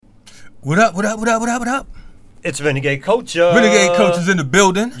What up, what up, what up, what up, what up? It's Renegade Culture. Renegade Culture's in the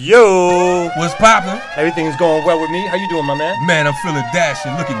building. Yo. What's poppin'? Everything's going well with me. How you doing, my man? Man, I'm feeling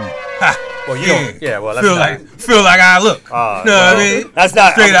dashing. Look at me. Ha. Well, you don't. Yeah, well, that's feel like I look. Know what I mean? That's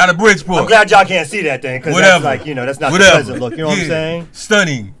not straight out of Bridgeport. I'm glad y'all can't see that thing, because that's like, that's not the present look. You know what I'm saying?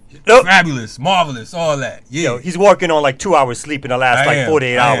 Stunning. Nope. Fabulous, marvelous, all that. Yeah. Yo, he's working on like 2 hours sleep in the last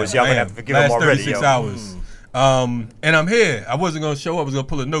 48 hours. Y'all gonna have to forgive him already. 36 hours. And I'm here. I wasn't gonna show up. I was gonna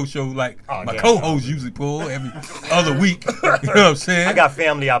pull a no-show like my co-hosts usually pull every other week. You know what I'm saying? I got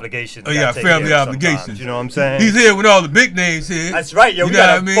family obligations. Oh yeah, family obligations. You know what I'm saying? He's here with all the big names here. That's right, yo. We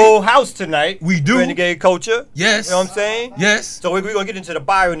got a full house tonight. We do. Renegade Culture. Yes. You know what I'm saying? Yes. So we're gonna get into the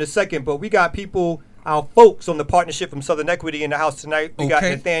bio in a second, but we got people, our folks on the partnership from Southern Equity in the house tonight. We got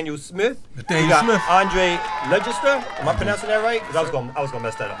Nathaniel Smith. We got Andre Legister. Am I pronouncing that right? Because I was gonna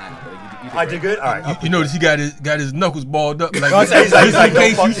mess that up. I did good. All right. You notice he got his knuckles balled up. Like, he's like, in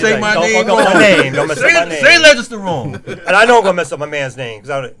case you say my name wrong. Don't mess up my name. Say Legister wrong. And I know I'm gonna mess up my man's name.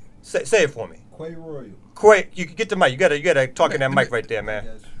 Cause say it for me. Quay Royal. Quay, you can get the mic. You gotta talk in that mic right there, man.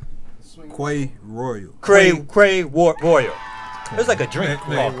 Quay Royal. Quay Royal. It's like a drink.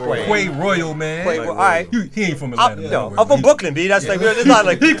 Quay Royal, man. All right. He ain't from Atlanta. No, I'm from Brooklyn, B. That's like, it's not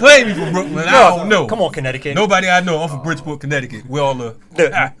like. He claimed he from Brooklyn. I don't know. Come on, Connecticut. Nobody I know. I'm from Bridgeport, Connecticut. We all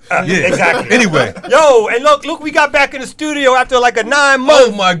yeah, exactly. Anyway. Yo, and look, we got back in the studio after like a 9 months.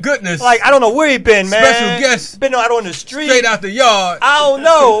 Oh my goodness. Like, I don't know where he been, man. Special guest. Been out on the street. Straight out the yard. I don't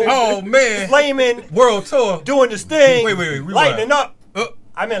know. Oh man. Flaming. World tour. Doing this thing. Wait. Rewind. Lighting up.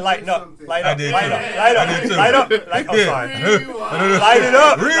 I meant lighten up. Light up. Light up. Light it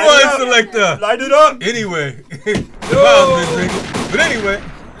up. Rewind selector. Light it up. Anyway. But anyway.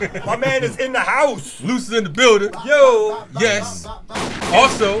 My man is in the house. Luce is in the building. Yo. Yes.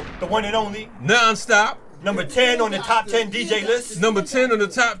 Also. The one and only. Non-stop. Number 10 on the top 10 DJ list. Number 10 on the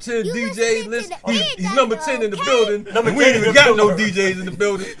top 10 DJ list. He's number 10 in the building. And we ain't even got no DJs in the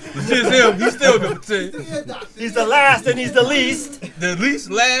building. It's just him. He's still number 10. He's the last and he's the least. The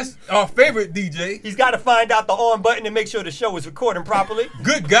least last, our favorite DJ. He's got to find out the on button and make sure the show is recording properly.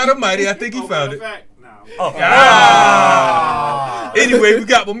 Good God Almighty, I think he found it. Oh. Anyway, we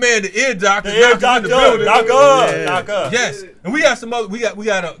got my man, the ear doctor. The ear doctor. Knock up. Yes, and we got some other. We got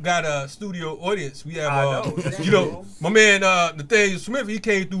a studio audience. We have my man Nathaniel Smith. He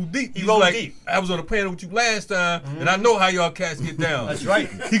came through deep. He rolled like, deep. I was on the panel with you last time, and I know how y'all cats get down. That's right.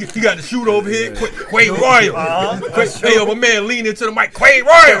 He got the shooter over here, Quay Royal. Hey, yo, my man leaning into the mic, Quay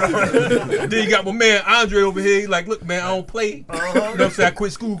Royal. Then you got my man Andre over here. He like, look, man, I don't play. You know what I'm saying? I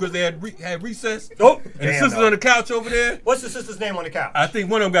quit school because they had recess. Oh. And the sister's on the couch over there. What's the sister's name on the couch? I think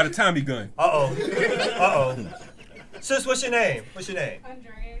one of them got a Tommy gun. Uh-oh. Sis, what's your name? Andrea.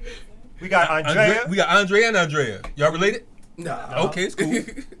 We got Andrea. We got Andre and Andrea. Y'all related? No. Okay, it's cool.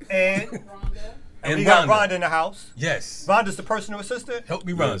 And we got Rhonda in the house. Yes. Rhonda's the personal assistant. Help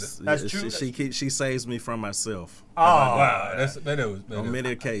me, Rhonda. Yes, That's true. She saves me from myself. Oh, wow. That was on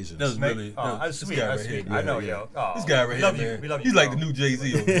many occasions. That was really. That's sweet. That's sweet. I know, yo. This guy right here, man. We love you. He's like the new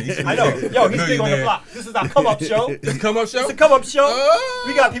Jay-Z. I know. Yo, he's big on the block. This is our come-up show. It's a come-up show? It's a come-up show.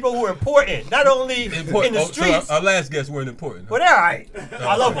 We got people who are important, not only in the streets. So our last guests weren't important. But they're all right.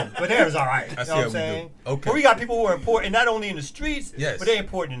 I love them, but theirs all right. I see what I'm saying? Okay. But we got people who are important, not only in the streets, yes, but they're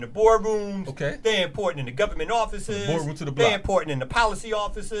important in the boardrooms. Okay. They're important in the government offices. Boardroom to the block. They're important in the policy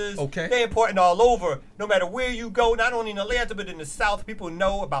offices. Okay. They're important all over. No matter where you go, not only in Atlanta, but in the South, people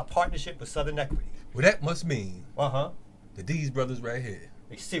know about partnership with Southern Equity. Well, that must mean that these brothers right here,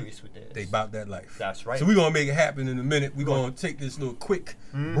 they serious with this. They about that life. That's right. So we're going to make it happen in a minute. We're going to take this little quick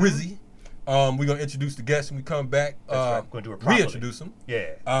brizzy. We're going to introduce the guests when we come back. That's right. We're going to do it properly. Reintroduce them.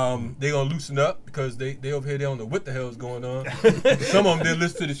 Yeah. They're going to loosen up because they over here, they don't know what the hell is going on. Some of them didn't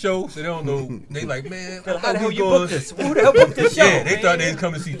listen to the show, so they don't know. They like, man, how the hell you booked this? Who the hell booked this show? Yeah, they thought they was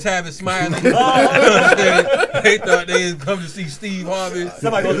coming to see Tavis Smiley. They thought they was coming to see Steve Harvey.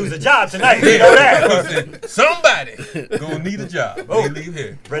 Somebody going to lose a job tonight. You know that. Somebody going to need a job when they leave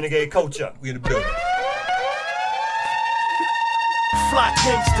here. Renegade Culture. We in the building. Fly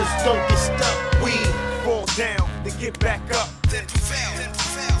gangsters don't get stuck. We fall down, then get back up. Then prevail.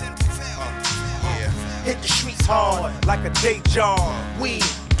 Hit the streets hard like a day job. We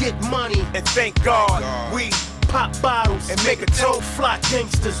get money and thank God. We pop bottles and make a toast. Fly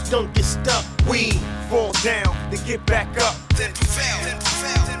gangsters don't get stuck. We fall down, then get back up. Then prevail.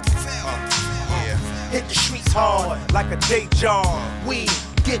 Hit the streets hard like a day job. We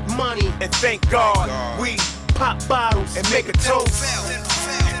get money and thank God. We pop bottles and make a toast.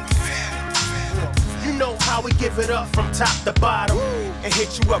 You You know how we give it up from top to bottom and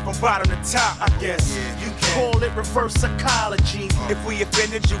hit you up from bottom to top. I guess you can call it reverse psychology. If we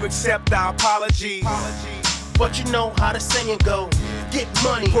offended you, accept our apology. But you know how the saying go: get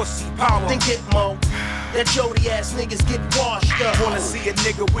money, pussy power, then get more. That Jody ass niggas get washed up. Wanna see a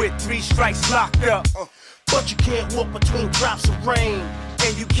nigga with 3 strikes locked up. But you can't walk between drops of rain.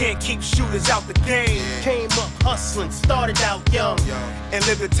 And you can't keep shooters out the game. Came up hustling, started out young, and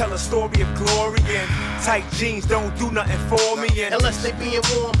lived to tell a story of glory. And tight jeans don't do nothing for me. And unless they being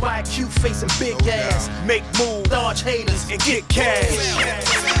worn by a cute face and big ass. Make moves, dodge haters, and get cash.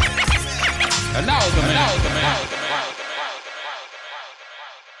 And now the man.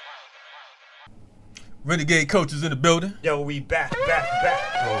 Renegade coaches in the building. Yo, we back. Oh,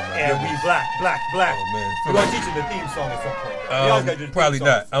 And goodness. we black. Oh, man. We're going to teach them the theme song at some point. Probably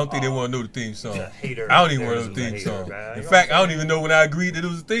not. I don't think they want to know the theme song. Hater. I don't even want to know the theme song. In fact, I don't even know when I agreed that it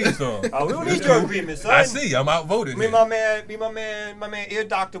was a theme song. Oh, we don't need your agreement, son. I see. I'm outvoted. Me and my man, Ear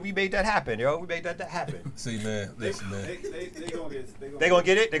Doctor, we made that happen, yo. We made that happen. See, man. Listen, man. They gonna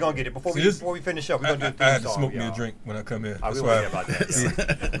get it. They gonna get it. Before we finish up, we're gonna do the theme song. I had to smoke me a drink when I come in. That's why about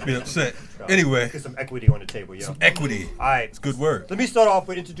that. be upset. Anyway, get some equity on the table, yo. Some equity. All right, it's a good word. Let me start off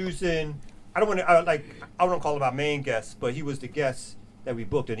with introducing. I don't want to call him our main guest, but he was the guest that we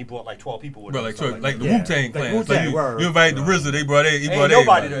booked, and he brought like 12 people with him. Like the Wu-Tang Clan. Wu-Tang, you invited the RZA, they brought ain't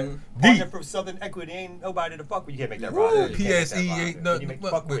nobody to partner from Southern Equity. Ain't nobody to fuck with. You can't make that ride. PSE ain't nothing.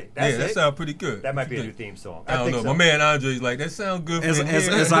 Yeah, that sounds pretty good. That might be a new theme song. I don't know. My man Andre's like, that sounds good.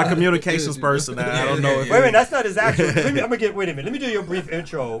 As our communications person, I don't know. Wait a minute, that's not his actual. I'm gonna get. Wait a minute. Let me do your brief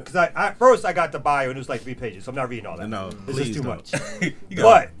intro, because I first I got the bio and it was like 3 pages, so I'm not reading all that. No, this is too much.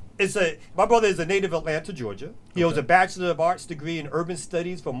 But my brother is a native of Atlanta, Georgia. He holds a Bachelor of Arts degree in Urban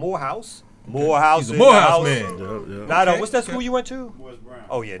Studies from Morehouse. Morehouse. He's a Morehouse man. Not what's that school you went to? West Brown.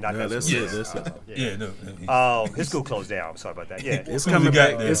 Oh yeah, not that school. That's it. Yeah, no. His school closed down. I'm sorry about that. Yeah, it's coming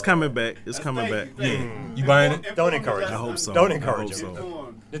back. It's coming back. Yeah, you buying it? Don't encourage him. I hope so. Don't encourage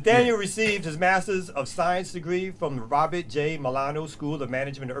him. Nathaniel received his Master's of Science degree from the Robert J. Milano School of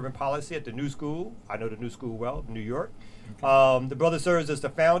Management and Urban Policy at the New School. I know the New School well, New York. The brother serves as the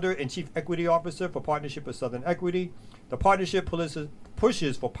founder and chief equity officer for Partnership of Southern Equity. The partnership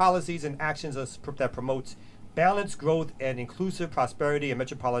pushes for policies and actions that promotes balanced growth and inclusive prosperity in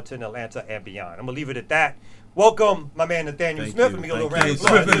metropolitan Atlanta and beyond. I'm going to leave it at that. Welcome, my man Nathaniel Smith. Let me get a little round of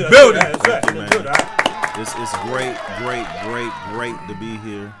applause. Smith in the building. It's great to be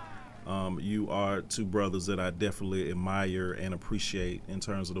here. You are 2 brothers that I definitely admire and appreciate in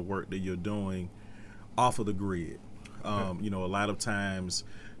terms of the work that you're doing off of the grid. A lot of times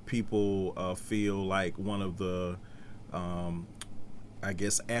people feel like one of the,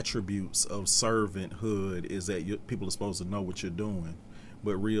 attributes of servanthood is that people are supposed to know what you're doing,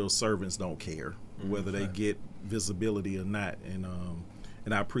 but real servants don't care whether they get visibility or not.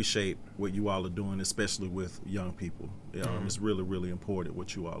 And I appreciate what you all are doing, especially with young people. It's really, really important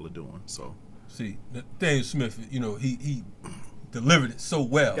what you all are doing. So, see, Nathaniel Smith, he delivered it so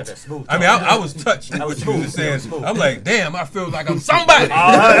well. I mean, I was touched with what you were saying. I'm like, damn, I feel like I'm somebody.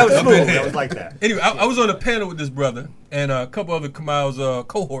 That was smooth. That was like that. Anyway, I was on a panel with this brother and a couple other Kamal's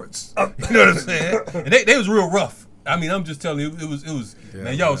cohorts. You know what I'm saying? And they was real rough. I mean, I'm just telling you, it was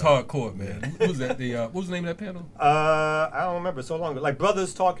man, y'all was hardcore, man. What was that? What was the name of that panel? I don't remember so long ago. Like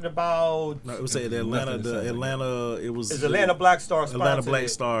brothers talking about. No, it was Atlanta. It was. It's Atlanta Black Star. Atlanta Black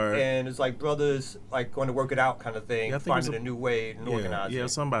Star. And it's like brothers like going to work it out kind of thing, finding a new way and organizing. Yeah,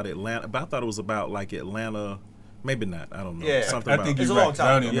 something about Atlanta. But I thought it was about like Atlanta. Maybe not. I don't know. Yeah, something I about think it's you're a long right. time.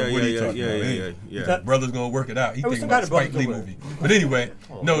 I don't even know what he's talking about. Yeah. Brother's gonna work it out. He thinking about the Spike Lee movie. But anyway,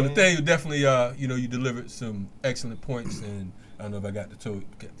 Nathaniel definitely, you delivered some excellent points, and I don't know if I got to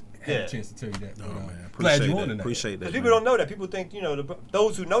had a chance to tell you that. No, man. Glad you on tonight. Appreciate that. Because people don't know that. People think,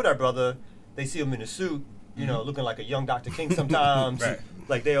 those who know that brother, they see him in a suit, looking like a young Dr. King sometimes. Right.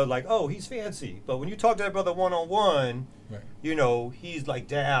 Like they're like, oh, he's fancy. But when you talk to that brother one-on-one, he's like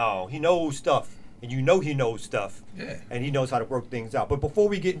down. He knows stuff. And he knows stuff. Yeah. And he knows how to work things out. But before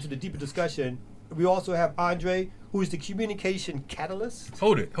we get into the deeper discussion, we also have Andre, who is the communication catalyst.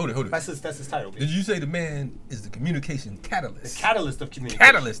 Hold it. That's his title. Did you say the man is the communication catalyst? The catalyst of communication.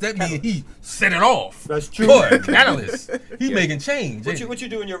 Catalyst. That means he set it off. That's true. Boy, catalyst. He making change. What you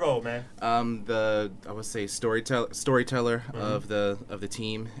do in your role, man? I would say storyteller of the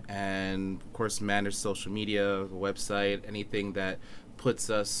team, and of course manage social media, website, anything that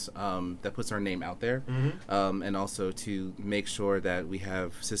puts us that puts our name out there, and also to make sure that we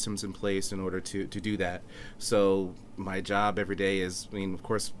have systems in place in order to do that. So my job every day is, of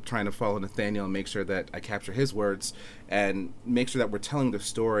course, trying to follow Nathaniel and make sure that I capture his words and make sure that we're telling the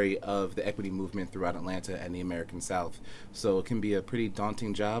story of the equity movement throughout Atlanta and the American South. So it can be a pretty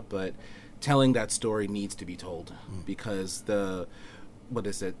daunting job, but telling that story needs to be told because the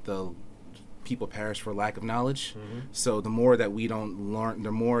people perish for lack of knowledge. So the more that we don't learn,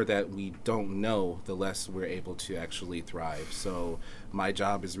 the more that we don't know, the less we're able to actually thrive. So my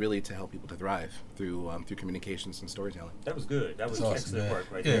job is really to help people to thrive through communications and storytelling. That was good. That was excellent work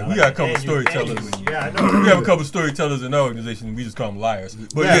right there. Yeah, we got a couple storytellers. Yeah, I know. We have a couple storytellers in our organization. We just call them liars.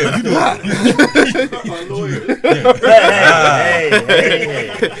 But yeah, you do. Hey.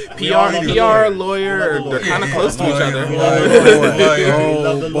 PR, lawyer, they're kind of close to each other.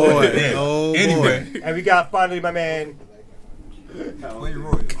 Oh boy. Anyway, and we got finally my man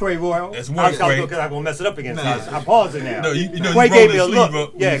Quay Royal. That's one Because I'm going to mess it up again. So I'm pausing now. No, Quay gave me a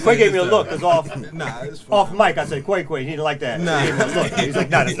look. Yeah, Quay gave me a look. Because off mic, I said, Quay, he didn't like that. He gave me a look. He's like,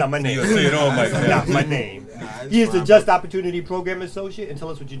 nah, that's not my name. You'll say it on mic. That's not my name. He is the Just Opportunity Program Associate. And tell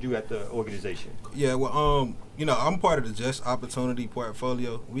us what you do at the organization. Yeah, well, I'm part of the Just Opportunity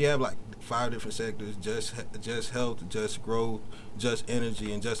portfolio. We have like 5 different sectors: just health, just growth, just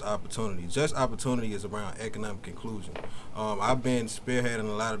energy, and just opportunity. Just opportunity is around economic inclusion. I've been spearheading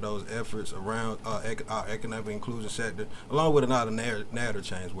a lot of those efforts around our economic inclusion sector, along with another narrative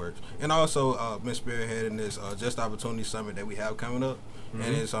change works, and also been spearheading this Just Opportunity Summit that we have coming up.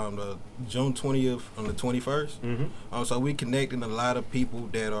 And it's on the June 20th on the 21st. So we connecting a lot of people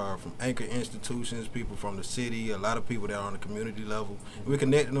that are from anchor institutions, people from the city, a lot of people that are on the community level. We're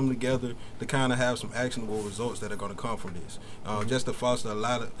connecting them together to kind of have some actionable results that are going to come from this. Just to foster a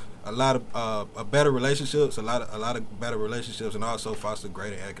lot of better relationships, a lot of better relationships, and also foster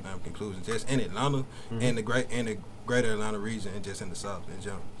greater economic inclusion, just in Atlanta and the greater Atlanta region, and just in the South in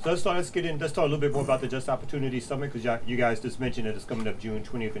general. So let's talk a little bit more about the Just Opportunity Summit, because you guys just mentioned that it's coming up June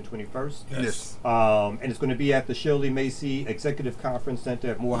 20th and 21st. Yes. And it's going to be at the Shirley Macy Executive Conference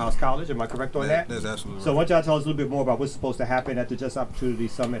Center at Morehouse College. Am I correct on that? That's absolutely So right. why don't y'all tell us a little bit more about what's supposed to happen at the Just Opportunity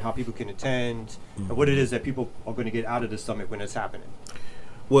Summit, how people can attend, and what it is that people are going to get out of the summit when it's happening.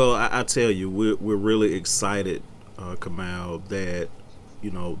 Well, I tell you, we're really excited, Kamal, that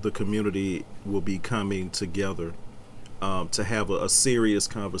the community will be coming together to have a serious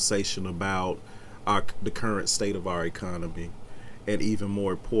conversation about the current state of our economy, and even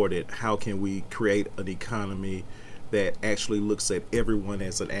more important, how can we create an economy that actually looks at everyone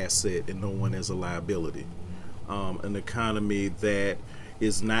as an asset and no one as a liability, an economy that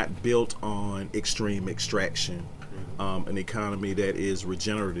is not built on extreme extraction, an economy that is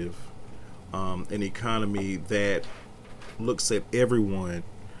regenerative, an economy that looks at everyone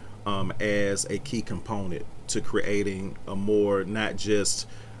as a key component to creating a more, not just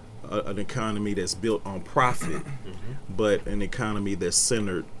an economy that's built on profit, but an economy that's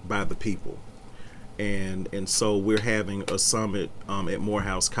centered by the people. And so we're having a summit at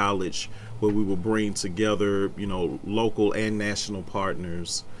Morehouse College where we will bring together, local and national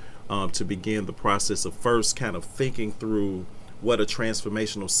partners to begin the process of first kind of thinking through what a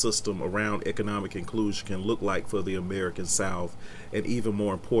transformational system around economic inclusion can look like for the American South, and even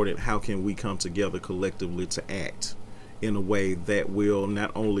more important, how can we come together collectively to act in a way that will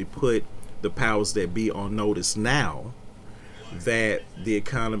not only put the powers that be on notice now that the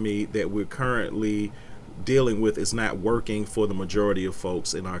economy that we're currently dealing with is not working for the majority of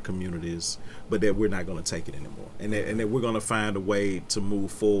folks in our communities, but that we're not going to take it anymore, and that we're going to find a way to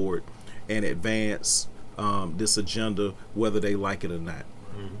move forward and advance this agenda, whether they like it or not.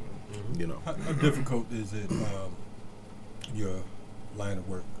 How difficult is it, your line of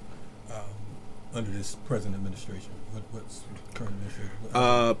work under this present administration? What's the current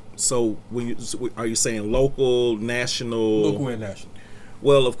administration? So are you saying local, national? Local and national.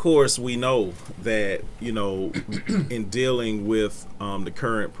 Well, of course, we know that, in dealing with the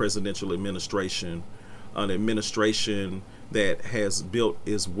current presidential administration, an administration that has built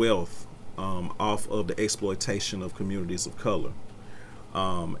its wealth off of the exploitation of communities of color,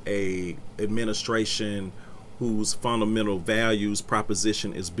 a administration whose fundamental values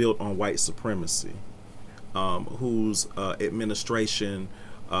proposition is built on white supremacy, whose administration,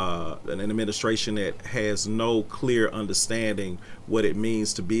 an administration that has no clear understanding what it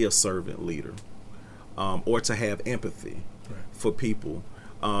means to be a servant leader, or to have empathy for people.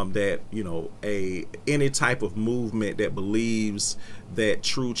 That any type of movement that believes that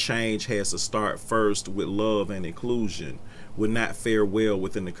true change has to start first with love and inclusion would not fare well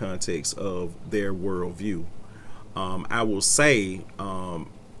within the context of their worldview. I will say,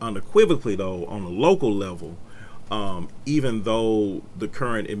 unequivocally though, on a local level, even though the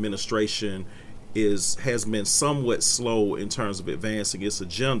current administration has been somewhat slow in terms of advancing its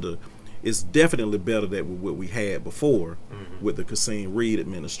agenda, it's definitely better than what we had before with the Kasim Reed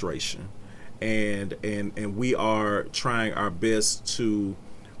administration, and we are trying our best to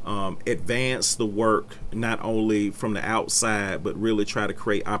advance the work not only from the outside, but really try to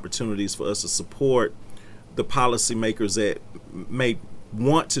create opportunities for us to support the policymakers that may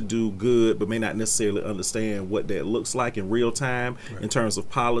want to do good but may not necessarily understand what that looks like in real time, in terms of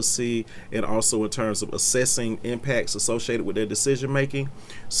policy and also in terms of assessing impacts associated with their decision making.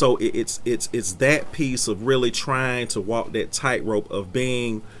 So it's that piece of really trying to walk that tightrope of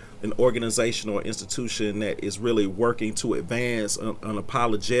being an organization or institution that is really working to advance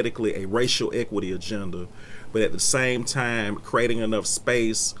unapologetically a racial equity agenda, but at the same time creating enough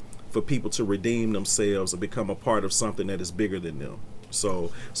space for people to redeem themselves and become a part of something that is bigger than them.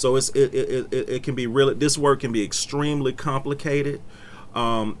 So it can be really, this work can be extremely complicated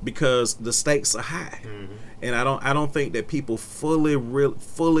because the stakes are high, and I don't think that people fully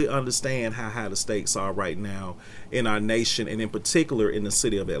understand how high the stakes are right now in our nation, and in particular in the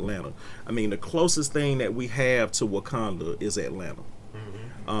city of Atlanta. I mean, the closest thing that we have to Wakanda is Atlanta,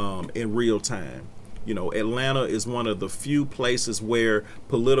 in real time. You know, Atlanta is one of the few places where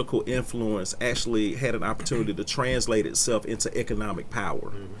political influence actually had an opportunity to translate itself into economic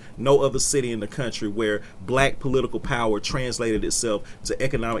power. No other city in the country where black political power translated itself to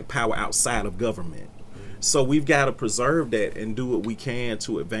economic power outside of government. So we've got to preserve that and do what we can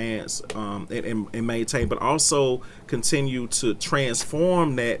to advance and maintain, but also continue to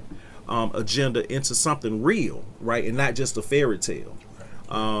transform that agenda into something real, right? And not just a fairy tale.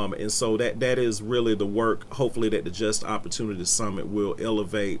 And so that is really the work, hopefully, that the Just Opportunity Summit will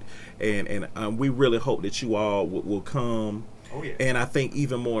elevate, and we really hope that you all will come. Oh, yeah. And I think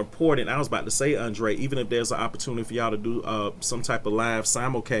even more important, I was about to say, Andre, even if there's an opportunity for y'all to do some type of live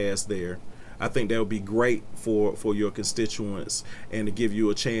simulcast there, I think that would be great for your constituents, and to give you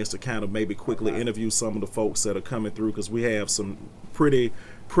a chance to kind of maybe quickly interview some of the folks that are coming through, because we have some pretty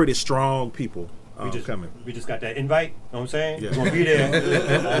strong people. We just got that invite, you know what I'm saying? Yeah. We're going to be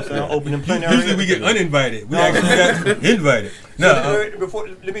there. Opening plenary. Usually we get uninvited. We actually got invited. No,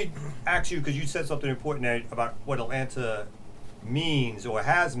 let me ask you, because you said something important there about what Atlanta means or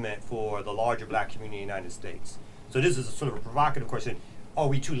has meant for the larger black community in the United States. So this is a sort of a provocative question. Are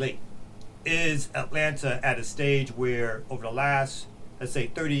we too late? Is Atlanta at a stage where over the last, let's say,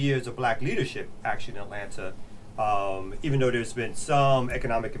 30 years of black leadership action in Atlanta, even though there's been some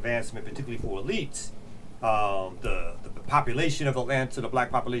economic advancement, particularly for elites, the population of Atlanta, the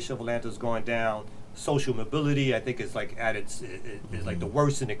black population of Atlanta is going down. Social mobility, I think, is like is like the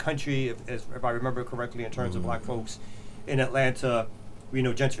worst in the country, if I remember correctly, in terms of black folks in Atlanta. We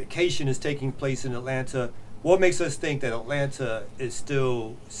know gentrification is taking place in Atlanta. What makes us think that Atlanta is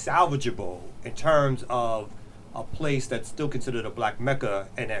still salvageable in terms of a place that's still considered a black mecca,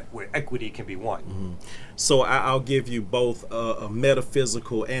 and that where equity can be won? So I'll give you both a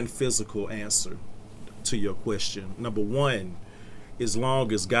metaphysical and physical answer to your question. Number one, as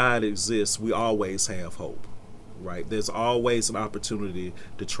long as God exists, we always have hope, right? There's always an opportunity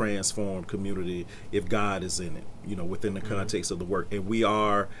to transform community if God is in it, you know, within the context of the work. And we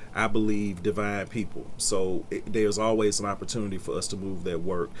are, I believe, divine people. So there's always an opportunity for us to move that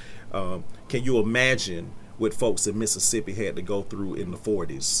work. Can you imagine what folks in Mississippi had to go through in the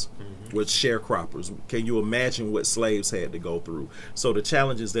 40s with sharecroppers? Can you imagine what slaves had to go through? So the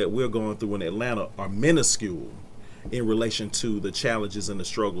challenges that we're going through in Atlanta are minuscule in relation to the challenges and the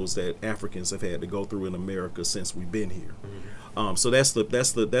struggles that Africans have had to go through in America since we've been here. So that's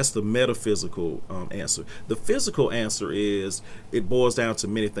the metaphysical answer. The physical answer is, it boils down to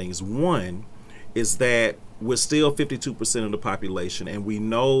many things. One is that we're still 52% of the population, and we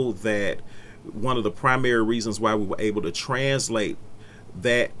know that one of the primary reasons why we were able to translate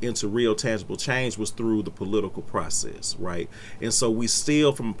that into real tangible change was through the political process, right? And so we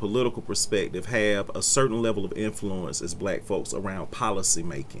still, from a political perspective, have a certain level of influence as black folks around policy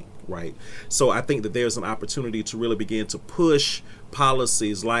making, right? So I think that there's an opportunity to really begin to push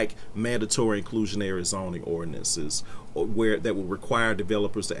policies like mandatory inclusionary zoning ordinances, where that will require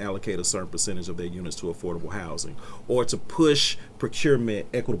developers to allocate a certain percentage of their units to affordable housing, or to push procurement,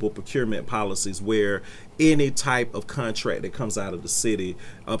 equitable procurement policies where any type of contract that comes out of the city,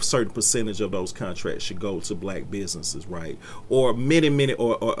 a certain percentage of those contracts should go to black businesses, right? Or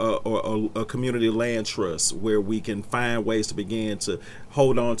or a community land trust where we can find ways to begin to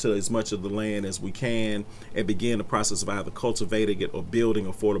hold on to as much of the land as we can and begin the process of either cultivating make it or building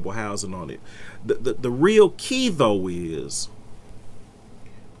affordable housing on it. The real key, though, is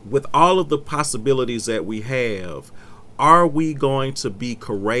with all of the possibilities that we have, are we going to be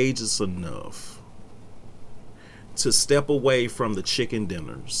courageous enough to step away from the chicken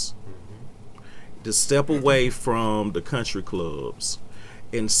dinners, to step away from the country clubs,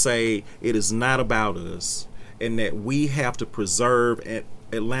 and say it is not about us, and that we have to preserve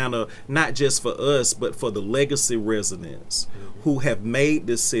Atlanta, not just for us, but for the legacy residents who have made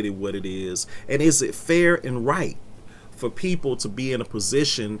this city what it is? And is it fair and right for people to be in a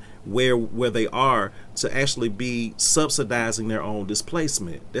position where they are to actually be subsidizing their own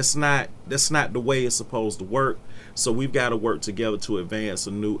displacement? That's not the way it's supposed to work. So we've got to work together to advance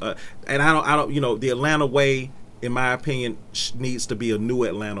a new and I don't the Atlanta way, in my opinion, needs to be a new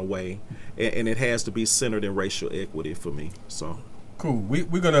Atlanta way, and it has to be centered in racial equity for me. So cool.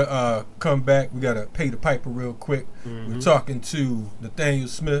 We're gonna come back. We gotta pay the piper real quick. We're talking to Nathaniel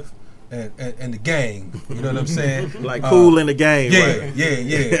Smith and the gang. You know what I'm saying? Like Cool in the Gang. Yeah, right?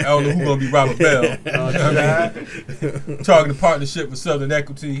 yeah. I don't know who's gonna be Robert Bell. You know what I mean? Talking to partnership with Southern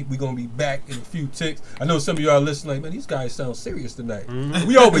Equity. We're gonna be back in a few ticks. I know some of y'all listening like, man, these guys sound serious tonight.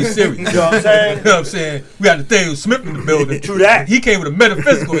 We always serious. You know what I'm saying? You know what I'm saying? We got Nathaniel Smith in the building. True that. He came with a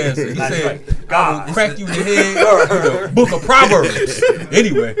metaphysical answer. He said, right. God. I will crack you in the head with a book of Proverbs.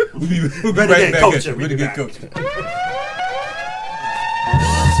 Anyway, we'll be right back at you. Renegade Culture.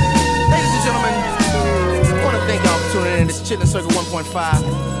 Ladies and gentlemen, I want to thank y'all for tuning in. This Chillin' Circle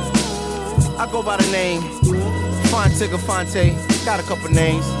 1.5. I go by the name Fontigga Fonte. Got a couple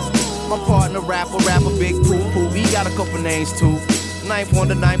names. My partner, rapper Big Pooh. He got a couple names too. Ninth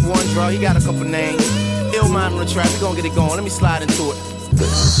Wonder, Draw. He got a couple names. Illmind on the track. We gonna get it going. Let me slide into it.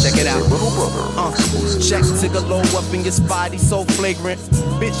 Check it out. Check Tigga low up in your spot, he's so flagrant.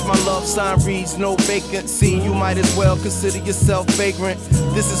 Bitch, my love sign reads no vacancy. You might as well consider yourself vagrant.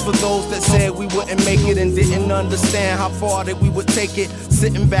 This is for those that said we wouldn't make it and didn't understand how far that we would take it.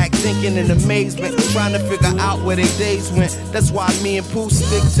 Sitting back thinking in amazement, trying to figure out where their days went. That's why me and Pooh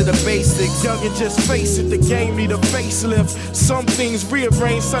stick to the basics. Young and just face it, the game need a facelift. Some things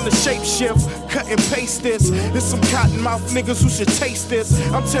rearrange, some to shape shift. Cut and paste this. There's some cottonmouth niggas who should taste this.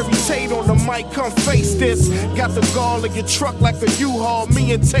 I'm Terry Tate on the mic, come face this. Got the gall in your truck like a U-Haul.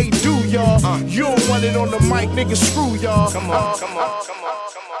 Me and Tate do, y'all. You don't want it on the mic, nigga, screw y'all. Come on.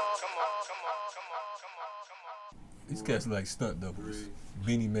 These cats are like stunt doubles.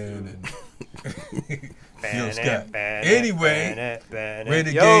 Beanie Man and Yo Scott. Anyway,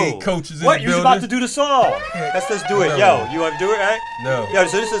 Renegade Coaches in the building. What? You was about to do the song. Let's do it. No. Yo, you want to do it, right? No. Yo,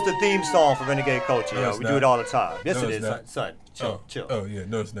 so this is the theme song for Renegade Culture. No, Yo, it's we not. do it all the time. Yes, No, it it's is, not. son. Chill. Oh yeah,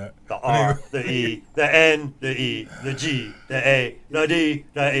 no it's not. The R, the E, the N, the E, the G, the A, the D,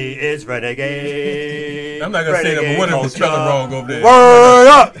 the E is Renegade. I'm not gonna say that, but one of them is spelling wrong over there. Word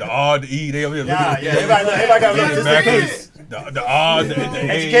up! The R, the E, they over here. Yeah, everybody got to look just in case. The R, the A.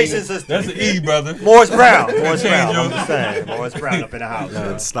 Education system. That's the E, brother. Morris Brown. I'm yours. just saying. Morris Brown up in the house.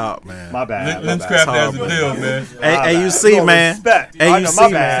 Man, stop, man. My bad. Lens Craft has a deal, man. AUC, man. Respect.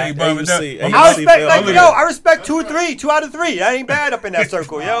 AUC, man. AUC. I respect 2 out of 3. That ain't bad up in that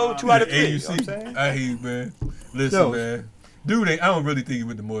circle, yo. 2 out of 3. AUC. You know what I'm saying? I hear you, man. Listen, man. Dude, I don't really think he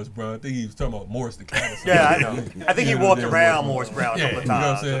went to Morris Brown. I think he was talking about Morris the Cat. Yeah, I know. I think he walked around Morris Brown a couple of you know what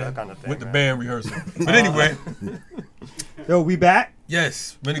I'm times. saying? That kind of thing, with the man. band rehearsal. But anyway. Yo, we back?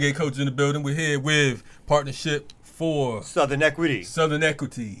 Yes, Renegade Coach in the building. We're here with partnership for Southern Equity.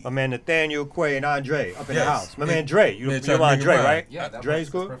 My man Nathaniel, Quay, and Andre up in the Yes. house. My man Dre. You Man, know try to Andre, bring it right? Yeah, that Dre's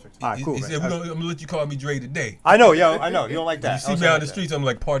works. cool? That's perfect. All right, cool. He man. said, I'm gonna let you call me Dre today. I know, yo. I know. You don't like that. You see me out in the streets, I'm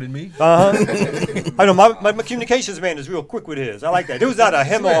like, pardon me. I know. My communications man is real quick with his. I like that. There was not a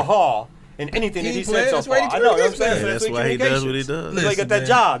him or a haw in anything that he said so That's far. why he I know what I'm communicates, saying. man. That's why he does what he does. That's why he got that Listen,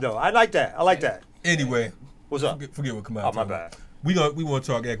 job, though. I like that. I like that. Anyway, What's up? forget what come out. Oh, my bad. We want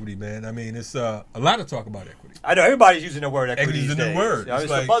to talk equity, man. I mean, it's a lot of talk about equity. I know everybody's using the word equity. Equity's these a new days. word. You know, It's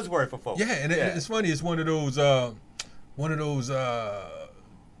it's like- a buzzword for folks. Yeah, and it's funny. It's one of those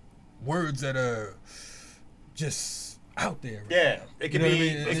words that are just out there. Right Yeah, now. it You can know what I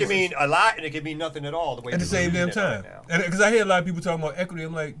mean mean? it can mean a lot and it can mean nothing at all. The way At the people are same damn using it time. right now. And because I hear a lot of people talking about equity,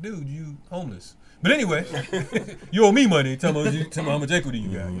 I'm like, dude, you homeless. But anyway, you owe me money. Tell me how much equity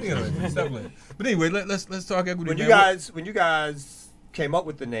you got. You know, stop playing. But anyway, let's talk equity. When man. you guys came up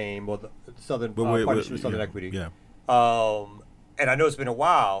with the name or the Southern Partnership with Southern Equity, Yeah. and I know it's been a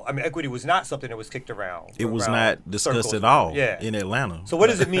while. I mean, equity was not something that was kicked around. It was around not discussed circles. at all Yeah. in Atlanta. So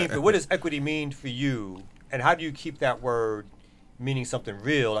what does it mean? What does equity mean for you? And how do you keep that word meaning something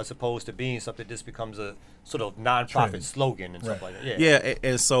real as opposed to being something that just becomes a sort of nonprofit slogan and stuff like that. Yeah,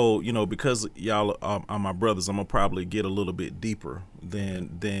 and so, you know, because y'all are my brothers, I'm gonna probably get a little bit deeper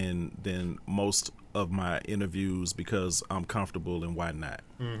than most of my interviews because I'm comfortable and why not.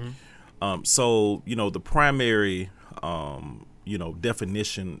 So, you know, the primary you know,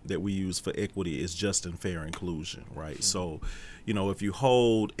 definition that we use for equity is just and fair inclusion, right? So, you know, if you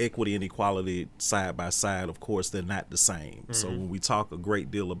hold equity and equality side by side, of course, they're not the same. So when we talk a great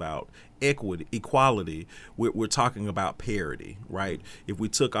deal about equality, we're talking about parity, right? If we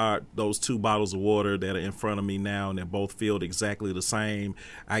took those 2 bottles of water that are in front of me now and they're both filled exactly the same,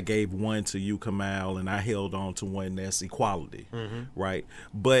 I gave one to you, Kamal, and I held on to one, that's equality, right?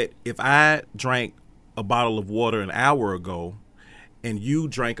 But if I drank a bottle of water an hour ago and you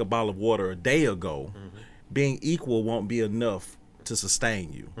drank a bottle of water a day ago, being equal won't be enough to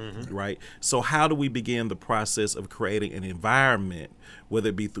sustain you, right? So how do we begin the process of creating an environment, whether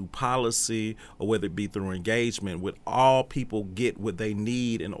it be through policy or whether it be through engagement, where all people get what they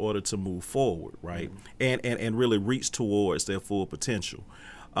need in order to move forward, right? And really reach towards their full potential.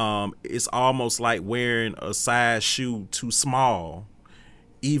 It's almost like wearing a size shoe too small,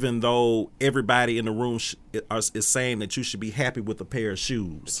 even though everybody in the room is saying that you should be happy with a pair of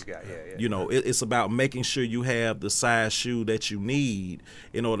shoes. You know, it's about making sure you have the size shoe that you need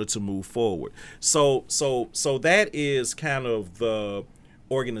in order to move forward. So that is kind of the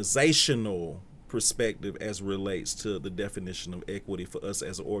organizational perspective as relates to the definition of equity for us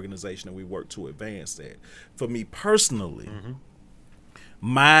as an organization, and we work to advance that. For me personally,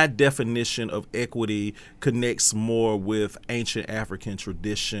 my definition of equity connects more with ancient African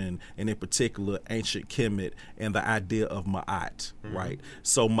tradition, and in particular ancient Kemet and the idea of Ma'at, right?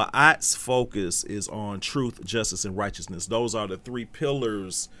 So Ma'at's focus is on truth, justice, and righteousness. Those are the 3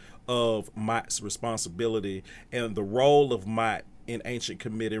 pillars of Ma'at's responsibility, and the role of Ma'at in ancient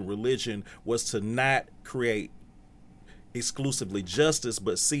Kemet and religion was to not create exclusively justice,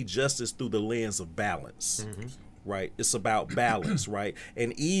 but see justice through the lens of balance. Right? It's about balance, right?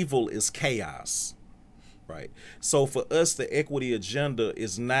 And evil is chaos, right? So for us, the equity agenda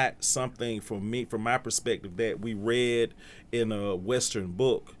is not something from my perspective, that we read in a Western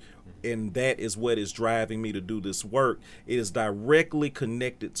book, and that is what is driving me to do this work. It is directly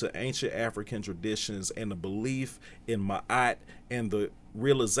connected to ancient African traditions and the belief in Ma'at and the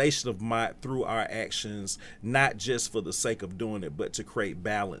realization of Ma'at through our actions, not just for the sake of doing it, but to create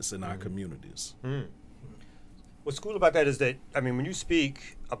balance in our communities. What's cool about that is that, I mean, when you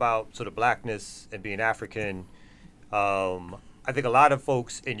speak about sort of blackness and being African, I think a lot of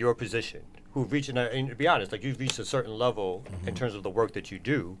folks in your position who've reached, and to be honest, like you've reached a certain level in terms of the work that you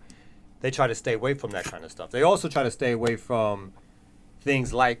do, they try to stay away from that kind of stuff. They also try to stay away from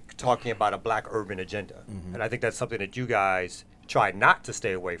things like talking about a black urban agenda. And I think that's something that you guys try not to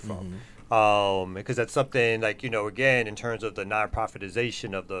stay away from. Because that's something like, you know, again, in terms of the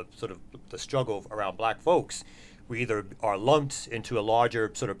non-profitization of the sort of the struggle around black folks, we either are lumped into a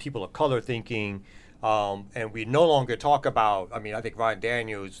larger sort of people of color thinking, and we no longer talk about, I mean, I think Ron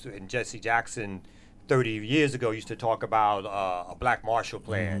Daniels and Jesse Jackson 30 years ago used to talk about a black Marshall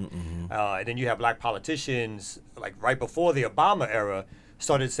Plan. And then you have black politicians, like right before the Obama era,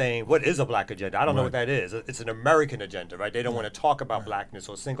 started saying, what is a black agenda? I don't know what that is. It's an American agenda, right? They don't want to talk about blackness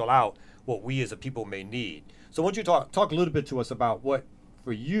or single out what we as a people may need. So why don't you talk a little bit to us about what,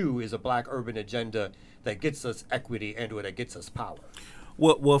 for you, is a black urban agenda that gets us equity and or that gets us power?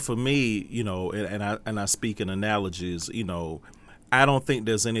 Well, for me, you know, and I speak in analogies, you know, I don't think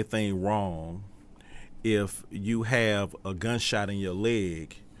there's anything wrong if you have a gunshot in your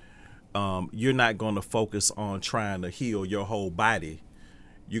leg. You're not going to focus on trying to heal your whole body.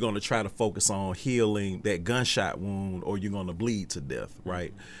 You're going to try to focus on healing that gunshot wound, or you're going to bleed to death,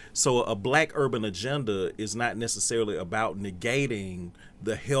 right? So a black urban agenda is not necessarily about negating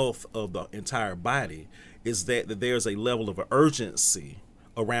the health of the entire body. It's that there's a level of urgency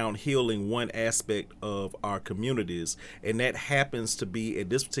around healing one aspect of our communities, and that happens to be, at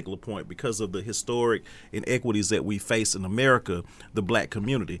this particular point, because of the historic inequities that we face in America, the black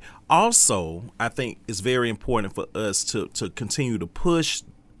community. Also, I think it's very important for us to continue to push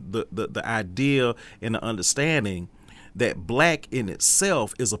the idea and the understanding that black in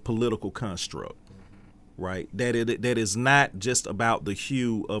itself is a political construct, right? That it is not just about the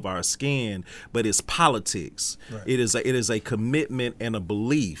hue of our skin, but it's politics. Right. It is a commitment and a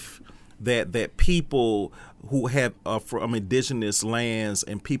belief that people who have from indigenous lands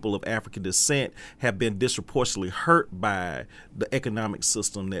and people of African descent have been disproportionately hurt by the economic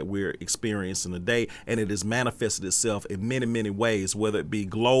system that we're experiencing today, and it has manifested itself in many, many ways, whether it be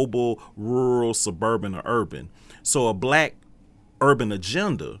global, rural, suburban, or urban. So a black urban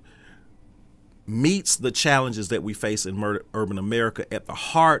agenda meets the challenges that we face in urban America at the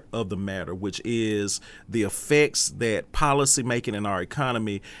heart of the matter, which is the effects that policy making in our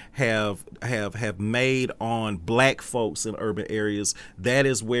economy have made on black folks in urban areas. That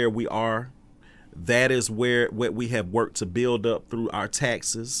is where we are. That is where what we have worked to build up through our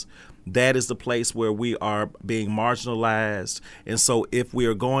taxes. That is the place where we are being marginalized. And so if we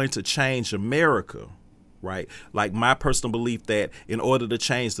are going to change America, right, like my personal belief that in order to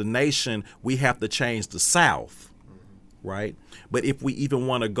change the nation, we have to change the South, right? But if we even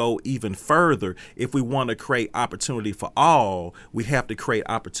want to go even further, if we want to create opportunity for all, we have to create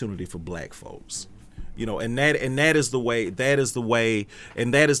opportunity for black folks. You know, and that is the way,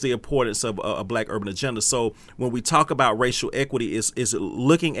 and that is the importance of a black urban agenda. So when we talk about racial equity, is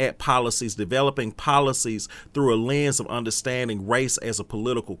looking at policies, developing policies through a lens of understanding race as a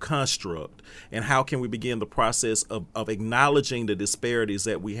political construct, and how can we begin the process of acknowledging the disparities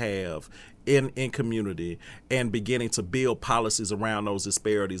that we have in community and beginning to build policies around those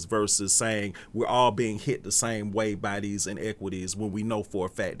disparities versus saying we're all being hit the same way by these inequities when we know for a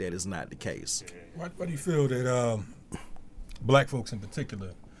fact that is not the case. Why do you feel that black folks in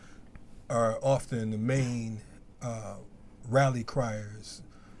particular are often the main rally criers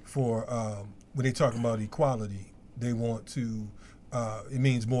for when they talk about equality? They want to it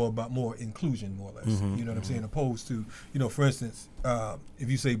means more about more inclusion, more or less. Mm-hmm. You know what I'm saying? Opposed to, you know, for instance,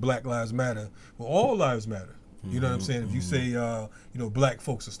 if you say Black Lives Matter, well, all lives matter. You know what I'm saying? If you say, you know, black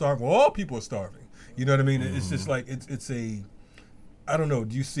folks are starving, well, all people are starving. You know what I mean? It's just like, it's a, I don't know,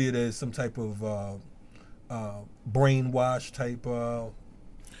 do you see it as some type of brainwash type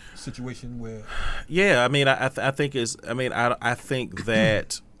situation where? Yeah, I mean, I think I think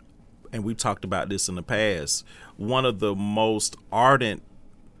that, and we've talked about this in the past, one of the most ardent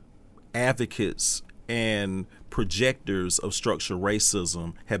advocates and projectors of structural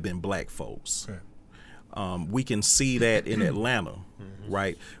racism have been black folks. Okay. We can see that in Atlanta,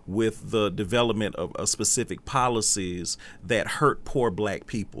 right, with the development of specific policies that hurt poor black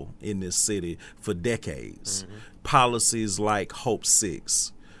people in this city for decades. Policies like Hope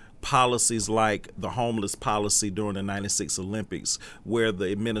 6, policies like the homeless policy during the 96 Olympics, where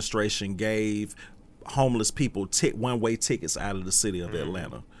the administration gave homeless people one-way tickets out of the city of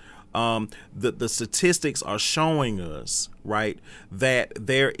Atlanta. The statistics are showing us, right, that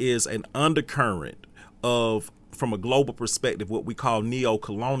there is an undercurrent of, from a global perspective, what we call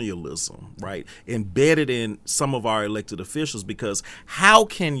neo-colonialism, right, embedded in some of our elected officials. Because how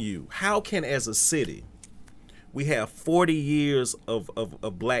can as a city, we have 40 years of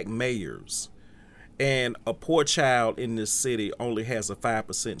black mayors, and a poor child in this city only has a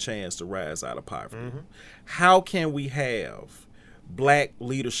 5% chance to rise out of poverty? How can we have black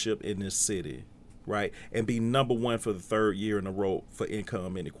leadership in this city, right, and be number one for the third year in a row for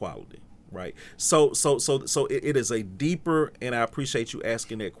income inequality? Right. So it is a deeper, and I appreciate you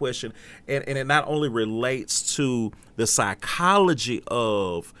asking that question. And it not only relates to the psychology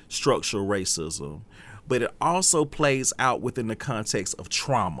of structural racism, but it also plays out within the context of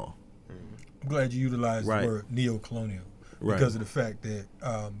trauma. I'm glad you utilized the word neo-colonial because of the fact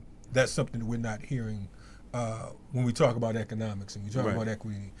that that's something that we're not hearing when we talk about economics and we talk about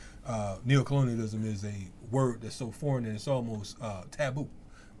equity. Neo-colonialism is a word that's so foreign and it's almost taboo.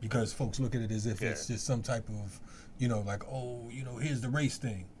 Because folks look at it as if it's just some type of, you know, like, oh, you know, here's the race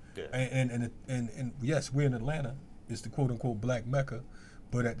thing. Yeah. And yes, we're in Atlanta. It's the quote unquote black Mecca,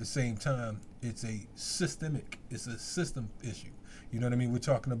 but at the same time, it's a system issue. You know what I mean? We're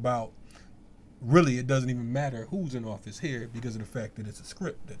talking about, really, it doesn't even matter who's in office here because of the fact that it's a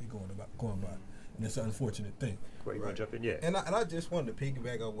script that they're going by. And it's an unfortunate thing. Great, you want to jump in? Yeah. And I just wanted to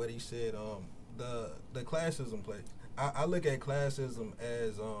piggyback on what he said. The classism play. I look at classism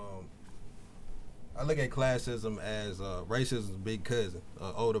as racism's big cousin,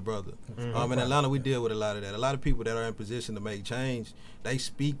 older brother. In Atlanta, we deal with a lot of that. A lot of people that are in position to make change, they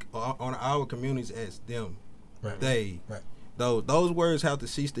speak on our communities as them, they. Right. Those words have to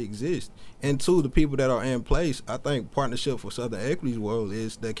cease to exist. And two, the people that are in place, I think Partnership for Southern Equity's world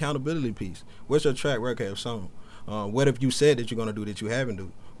is the accountability piece. What's your track record have shown? What have you said that you're going to do that you haven't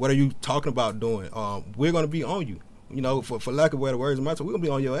done? What are you talking about doing? We're going to be on you. You know, for lack of better words, we're gonna be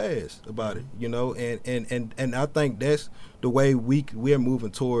on your ass about it. You know, and I think that's the way we're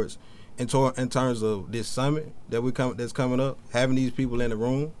moving towards, in terms of this summit that's coming up. Having these people in the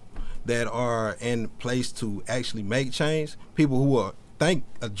room that are in place to actually make change. People who are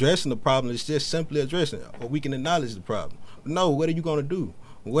addressing the problem is just simply addressing it, or we can acknowledge the problem. No, what are you gonna do?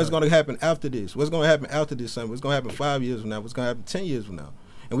 What's gonna happen after this? What's gonna happen after this summit? What's gonna happen 5 years from now? What's gonna happen 10 years from now?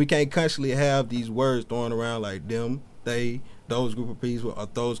 And we can't constantly have these words thrown around like them, those group of people, or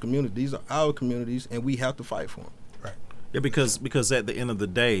those communities. These are our communities, and we have to fight for them. Right. Yeah, because at the end of the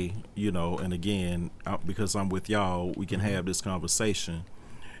day, and again, because I'm with y'all, we can have this conversation.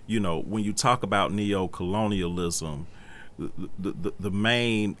 When you talk about neo-colonialism, the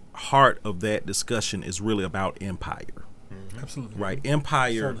main heart of that discussion is really about empire. Absolutely. Right.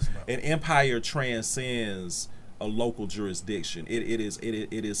 Empire transcends a local jurisdiction.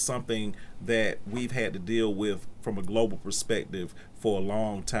 It is something that we've had to deal with from a global perspective for a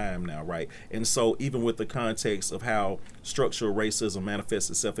long time now, right? And so even with the context of how structural racism manifests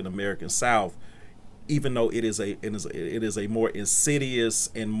itself in the American South, even though it is a more insidious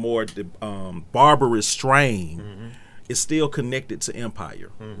and more barbarous strain, it's still connected to empire.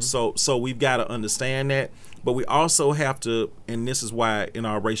 So we've got to understand that. But we also have to, and this is why in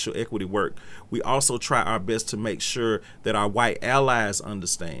our racial equity work, we also try our best to make sure that our white allies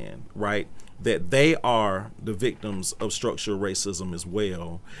understand, right, that they are the victims of structural racism as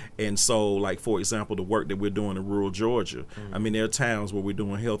well. And so, like, for example, the work that we're doing in rural Georgia, I mean, there are towns where we're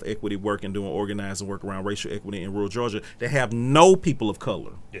doing health equity work and doing organizing work around racial equity in rural Georgia that have no people of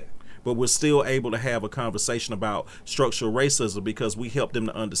color. Yeah. But we're still able to have a conversation about structural racism because we help them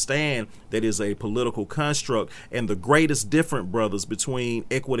to understand that it's a political construct, and the greatest difference, brothers, between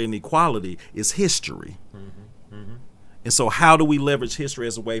equity and equality is history. And so how do we leverage history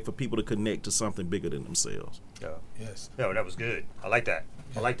as a way for people to connect to something bigger than themselves? Yeah. Yes. No, that was good. I like that.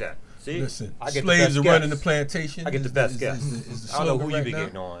 See? Listen, I get slaves the are best running guess. the plantation. I get the best guess. I don't know who you be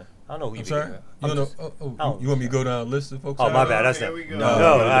getting on. I don't know who you be getting on. You want me to go down a list of folks? Oh, my bad. That's there not. we go.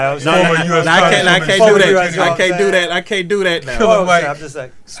 I can't do that now. Killer Mike, I'm just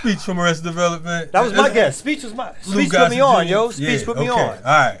like, speech from Arrested Development. that was my guess. Speech put me on, yo. Speech put me on. All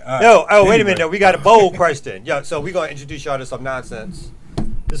right. Yo, wait a minute. We got a bold question. Yo, so we're going to introduce y'all to some nonsense.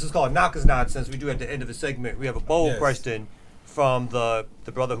 This is called Knockers Nonsense. We do at the end of the segment. We have a bold question from the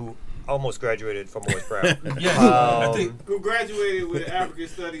brother who almost graduated from Morris Brown. Who graduated with an African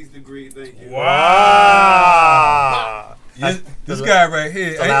Studies degree. Thank you. Wow. This guy right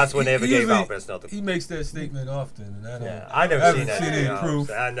here. The last one they ever gave out. That's nothing. He makes that statement often, and I never seen that. Any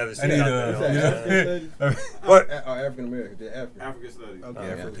proof. I never seen that. What? African American. African Studies.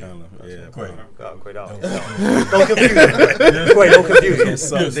 Okay. Quite out. Don't confuse him. Wait, don't confuse him.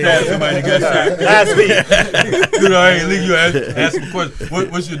 Stab somebody in the gut shot. Last week. You ask him a question.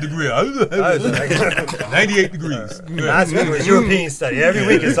 What's your degree? 98 degrees. Last week was European study. Every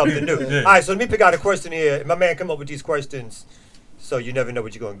week is something new. All right, so let me pick out a question here. My man come up with these questions, so you never know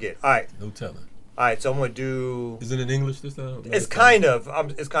what you're going to get. All right. No telling. All right, so I'm going to do... Is it in English this time? It's kind of.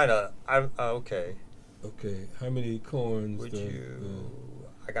 Okay. Okay. How many coins Would you...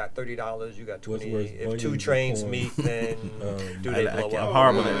 I got $30. You got 20. If 2 trains meet, then do they blow up?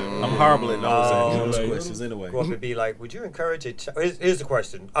 I'm horrible at those questions anyway. Go up and be like, would you encourage a child? Here's the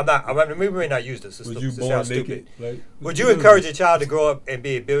question. We may not use this. This sounds stupid. Would you encourage a child to grow up and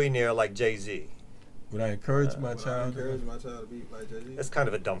be a billionaire like Jay-Z? Would I encourage my child? to be like Jay-Z? That's kind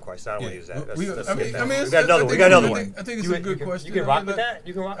of a dumb question. I don't want to use that. We got another one. We got another one. I think it's a good question. You can rock with that?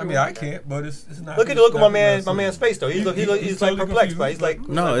 You can rock. I mean, I can't, but it's not. Look at my man's face though. He's like perplexed, but he's like.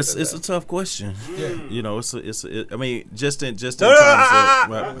 No, it's a tough question. Yeah. I mean, just in terms of.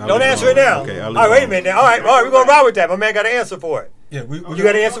 Don't answer it now. Okay, all right, wait a minute. All right, we're gonna ride with that. My man got an answer for it. Yeah, you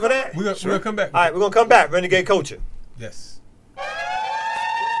got an answer for that? We're gonna come back. All right, we're gonna come back. Renegade Culture. Yes.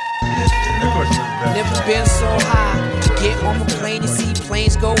 Never been so high. Get on the plane and see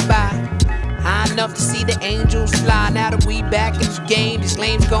planes go by. High enough to see the angels fly. Now that we back in this game, these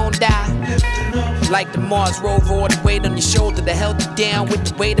lames gon' die. Like the Mars rover or the weight on your shoulder that held you down with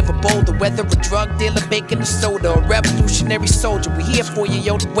the weight of a boulder. Whether a drug dealer baking a soda or a revolutionary soldier, we here for you,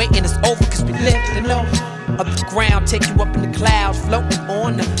 yo. The waiting is over, cause we live to know. Up the ground, take you up in the clouds, floating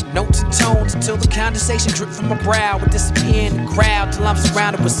on the notes and tones until the condensation drip from my brow will disappear in the crowd till I'm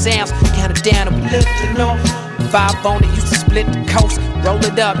surrounded with sounds. Count it down and we live to know. 5 on it, used to split the coast. Roll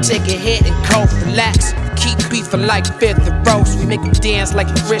it up, take a hit and coast. Relax, keep beefing like fifth and roast. We make them dance like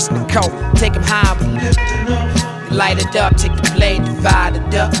a wrist and coat. Take them high, we live to know. Light it up, take the blade, divide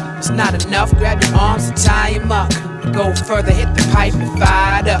it up. It's not enough, grab your arms and tie them up. Go further, hit the pipe and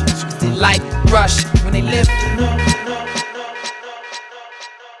fire it up. Cause they like the rush when they live to know.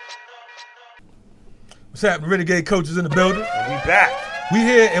 What's happening? Renegade Coaches in the building. And we back. We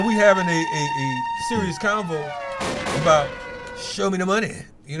here and we having a serious convo about show me the money.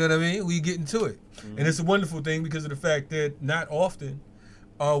 You know what I mean? We getting to it. Mm-hmm. And it's a wonderful thing because of the fact that not often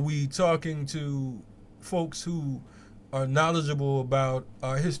are we talking to folks who are knowledgeable about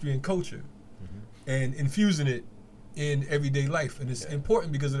our history and culture and infusing it in everyday life. And it's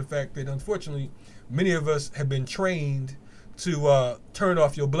important because of the fact that, unfortunately, many of us have been trained to turn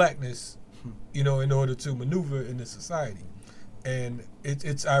off your blackness, in order to maneuver in this society. And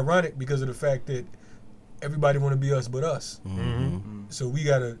it's ironic because of the fact that everybody want to be us but us. Mm-hmm. So we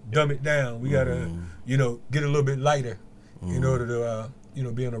got to dumb it down. We got to, get a little bit lighter in order to,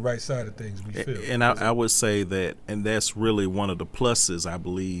 be on the right side of things, we feel. And I would say that, and that's really one of the pluses, I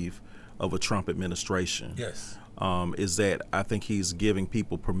believe, of a Trump administration. Yes. Is that I think he's giving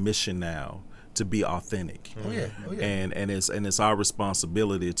people permission now to be authentic. Oh yeah. And it's our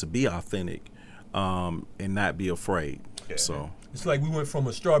responsibility to be authentic, and not be afraid. Yeah. So it's like we went from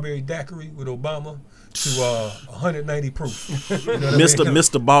a strawberry daiquiri with Obama to 190 proof.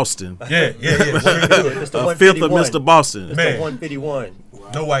 Mr. Boston. Yeah. Mr. A fifth of Mr. Boston. Mr. 151.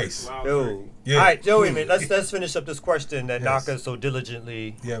 Wow. No ice. Wow. Yo. Yeah. All right, Joey, man, let's finish up this question that Naka so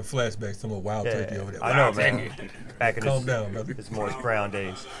diligently. Yeah, flashbacks to some wild turkey over there. I know, man. Back in Calm down, brother. His Morris Brown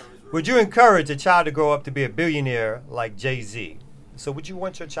days. Would you encourage a child to grow up to be a billionaire like Jay-Z? So would you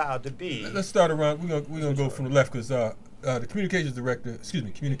want your child to be? Let's start around. We're gonna go from the left because the communications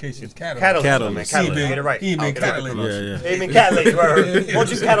communications catalyst. Catalyst. Get it right. He ain't been catalyst. Yeah. He ain't been catalyst.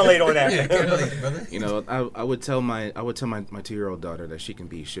 Won't you catalyst on that? Yeah, catalyst, brother. I would tell my 2-year-old daughter that she can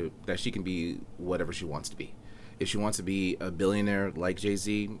be whatever she wants to be. If she wants to be a billionaire like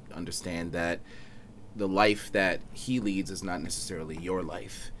Jay-Z, understand that the life that he leads is not necessarily your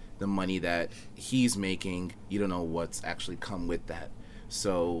life. The money that he's making, you don't know what's actually come with that.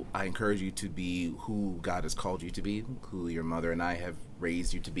 So I encourage you to be who God has called you to be, who your mother and I have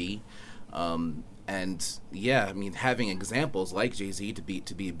raised you to be. And yeah, I mean, having examples like Jay-Z to be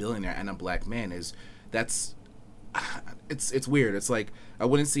a billionaire and a black man it's weird. It's like, I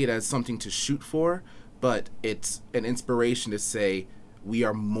wouldn't see it as something to shoot for, but it's an inspiration to say we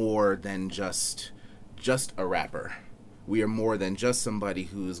are more than just a rapper. We are more than just somebody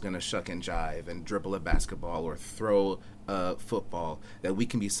who's going to shuck and jive and dribble a basketball or throw a football, that we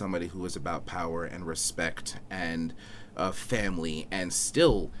can be somebody who is about power and respect and family and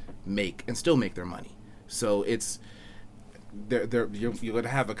still make their money. So it's you're going to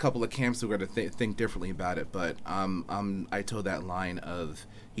have a couple of camps who are going to think differently about it, but I told that line of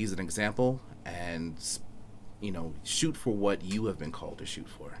he's an example, and shoot for what you have been called to shoot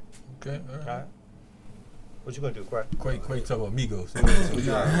for. Okay, all right. What you gonna do, Quay? Quay talk about Migos.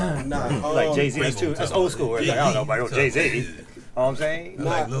 Like Jay-Z, that's old school. Right? Like, I don't know about Jay-Z. You know what I'm saying?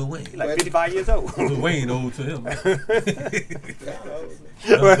 Like Lil Wayne. He's like 55 years old. Lil Wayne old to him. You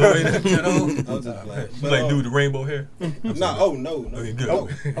like dude with the rainbow hair? No.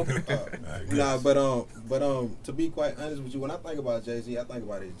 Okay, good. But to be quite honest with you, when I think about Jay-Z, I think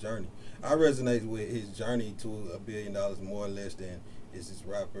about his journey. I resonate with his journey to $1 billion more or less than is this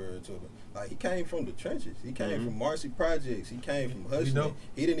rapper like he came from the trenches. He came from Marcy Projects. He came from hustling.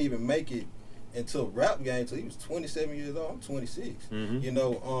 He didn't even make it until rap game until he was 27 years old. I'm 26.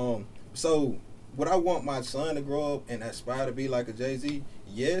 So would I want my son to grow up and aspire to be like a Jay-Z?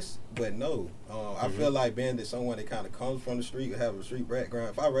 Yes, but no. I feel like being that someone that kind of comes from the street, have a street background.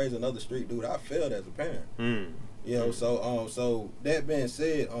 If I raise another street dude, I failed as a parent. So that being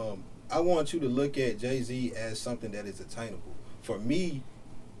said, I want you to look at Jay-Z as something that is attainable. For me,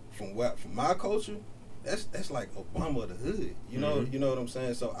 from my culture, that's like Obama of the hood. You know what I'm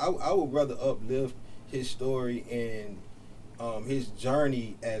saying? So I would rather uplift his story and his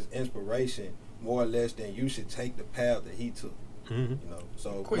journey as inspiration more or less than you should take the path that he took.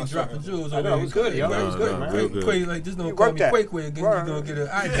 So Quay dropping jewels. I know, it was good, yo. It was good, man. Quay, like, just don't call me Quay again. You're going to get an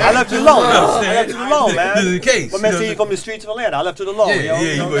iPad. I left it alone, man. This is the case. What man see you from the streets of Atlanta? I left it alone, yo. Yeah,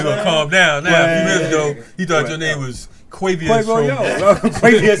 you going to calm down. Now, a few minutes ago, he thought your name was Quavius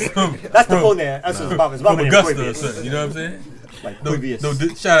Quavius. That's the full name. That's his mama's from Augusta or something. You know what I'm saying? Like no,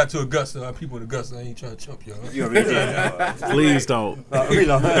 shout out to Augusta. Our people in Augusta, I ain't trying to chump y'all. Please don't. Please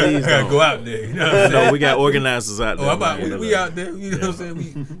don't. Go out there. You know what I'm saying? No, we got organizers out there. We out there. You know what I'm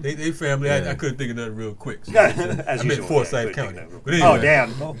saying? They family. I couldn't think of nothing real quick. So I meant Forsyth County. But anyway,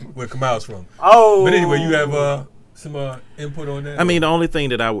 damn. Where Kamal's from. Oh. But anyway, you have some input on that? I mean, the only thing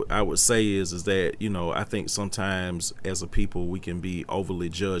that I would say is that, I think sometimes as a people we can be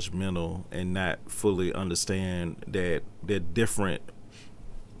overly judgmental and not fully understand that there are different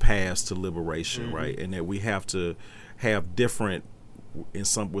paths to liberation, right? And that we have to have different,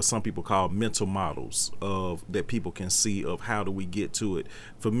 what some people call mental models of that people can see of how do we get to it.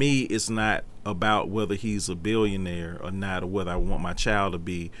 For me, it's not about whether he's a billionaire or not, or whether I want my child to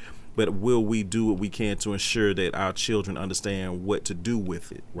be, but will we do what we can to ensure that our children understand what to do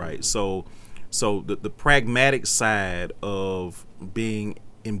with it, right? So the pragmatic side of being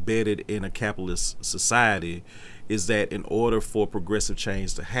embedded in a capitalist society is that in order for progressive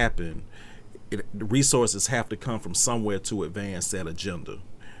change to happen, the resources have to come from somewhere to advance that agenda.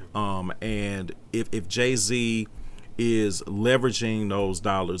 And if Jay-Z is leveraging those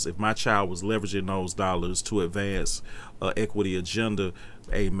dollars, if my child was leveraging those dollars to advance equity agenda,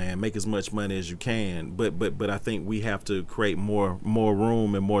 hey man, make as much money as you can. But I think we have to create more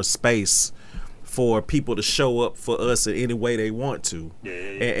room and more space for people to show up for us in any way they want to,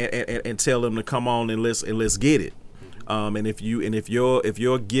 and tell them to come on and let's get it. And if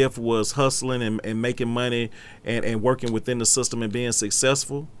your gift was hustling and making money and working within the system and being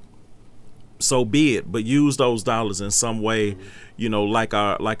successful, so be it. But use those dollars in some way, like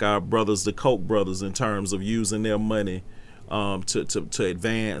our brothers, the Koch brothers, in terms of using their money to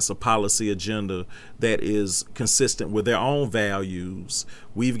advance a policy agenda that is consistent with their own values.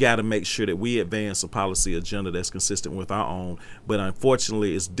 We've got to make sure that we advance a policy agenda that's consistent with our own. But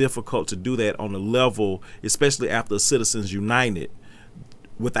unfortunately, it's difficult to do that on the level, especially after Citizens United,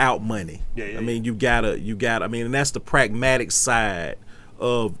 without money. I mean, you gotta. I mean, and that's the pragmatic side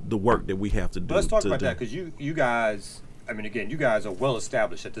of the work that we have to do. Let's talk about that, because you guys. I mean, again, you guys are well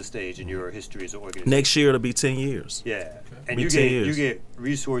established at this stage in your history as an organization. Next year it'll be 10 years. Yeah, and you get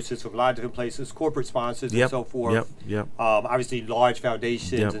resources from a lot of different places, corporate sponsors and so forth. Obviously, large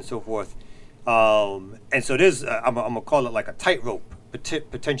foundations and so forth. And so there's, I'm gonna call it like a tightrope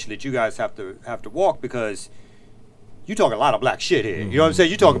potentially that you guys have to walk, because you talk a lot of black shit here. You know what I'm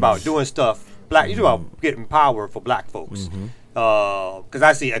saying? You talk about doing stuff black. You talk about getting power for black folks. Because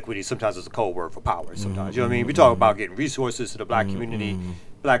I see equity sometimes as a code word for power. Sometimes, you know what I mean? We talk about getting resources to the black community,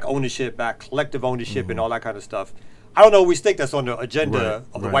 black ownership, black collective ownership, and all that kind of stuff. I don't always think that's on the agenda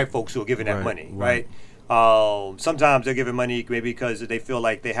of the white folks who are giving that money, right? Sometimes they're giving money maybe because they feel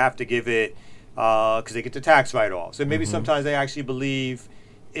like they have to give it because they get the tax write-offs. And maybe sometimes they actually believe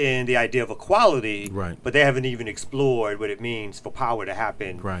in the idea of equality, but they haven't even explored what it means for power to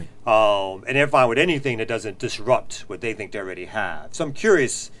happen. And they're fine with anything that doesn't disrupt what they think they already have. So I'm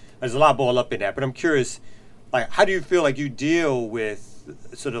curious, there's a lot ball up in that, but I'm curious, like, how do you feel like you deal with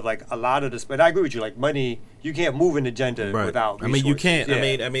sort of like a lot of this? But I agree with you, like money, you can't move an agenda without resources. I mean, you can't.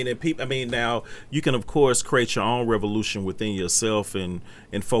 I mean, now you can of course create your own revolution within yourself and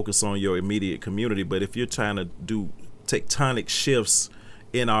focus on your immediate community. But if you're trying to do tectonic shifts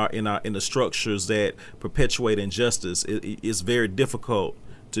in the structures that perpetuate injustice, it's very difficult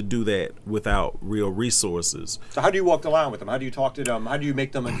to do that without real resources. So how do you walk the line with them? How do you talk to them? How do you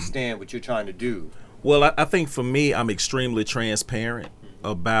make them understand what you're trying to do? Well, I think for me, I'm extremely transparent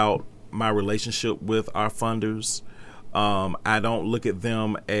about my relationship with our funders. I don't look at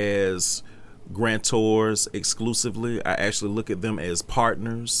them as grantors exclusively. I actually look at them as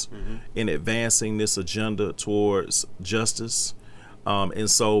partners in advancing this agenda towards justice. And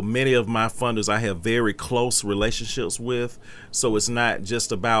so many of my funders I have very close relationships with. So it's not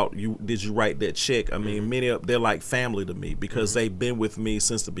just about did you write that check? I mean, they're like family to me because they've been with me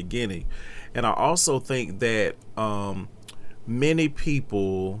since the beginning. And I also think that many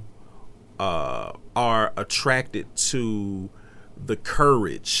people are attracted to the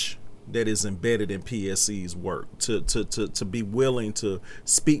courage that is embedded in PSC's work, to be willing to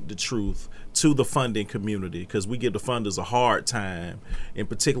speak the truth to the funding community, because we give the funders a hard time, in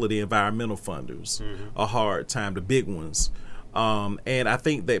particular the environmental funders, a hard time, the big ones. And I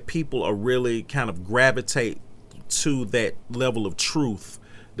think that people are really kind of gravitate to that level of truth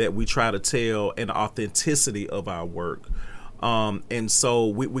that we try to tell and the authenticity of our work. And so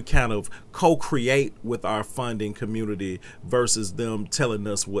we kind of co-create with our funding community versus them telling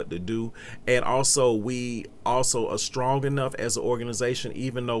us what to do. And also we also are strong enough as an organization,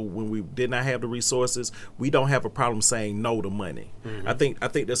 even though when we did not have the resources, we don't have a problem saying no to money. I think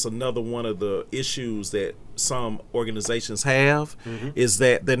that's another one of the issues that some organizations have, is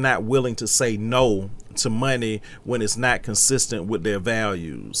that they're not willing to say no to money when it's not consistent with their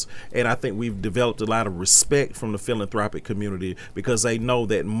values. And I think we've developed a lot of respect from the philanthropic community because they know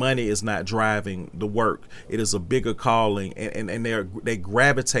that money is not driving the work. It is a bigger calling, and they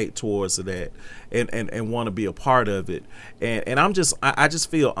gravitate towards that and want to be a part of it. And I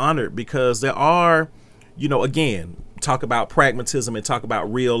just feel honored because there are, again, talk about pragmatism and talk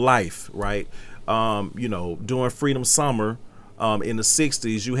about real life, right? During Freedom Summer, in the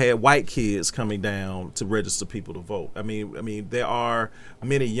 60s, you had white kids coming down to register people to vote. I mean, there are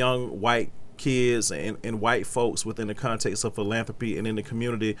many young white kids and white folks within the context of philanthropy and in the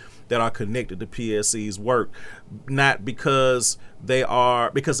community that are connected to PSC's work, not because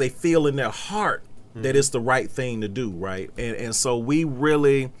because they feel in their heart that it's the right thing to do, right? And so we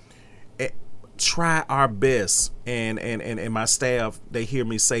really try our best, and my staff, they hear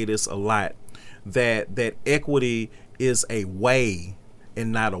me say this a lot, that equity is a way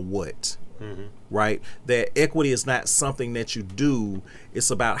and not a what. Right? That equity is not something that you do.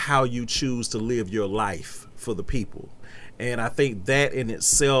 It's about how you choose to live your life for the people. And I think that in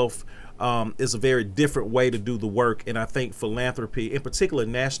itself is a very different way to do the work. And I think philanthropy, in particular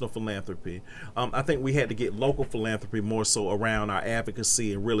national philanthropy, I think we had to get local philanthropy more so around our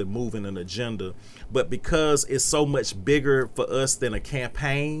advocacy and really moving an agenda. But because it's so much bigger for us than a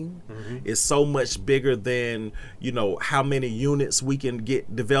campaign, it's so much bigger than, you know, how many units we can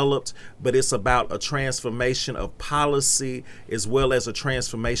get developed, but it's about a transformation of policy as well as a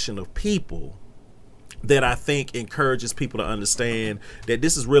transformation of people, that I think encourages people to understand that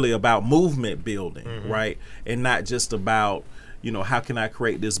this is really about movement building, right? And not just about, you know, how can I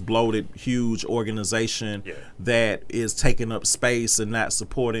create this bloated, huge organization that is taking up space and not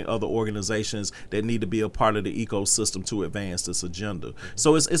supporting other organizations that need to be a part of the ecosystem to advance this agenda.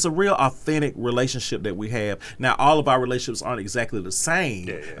 So it's a real authentic relationship that we have. Now, all of our relationships aren't exactly the same.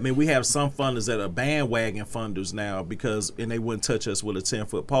 I mean, we have some funders that are bandwagon funders now and they wouldn't touch us with a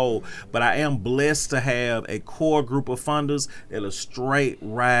 10-foot pole. But I am blessed to have a core group of funders that are straight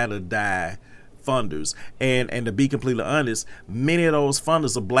ride or die funders, and to be completely honest, many of those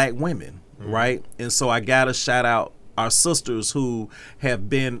funders are black women, right? And so I gotta shout out our sisters who have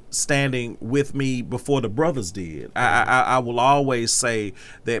been standing with me before the brothers did. I will always say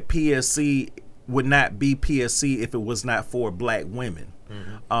that PSC would not be PSC if it was not for black women.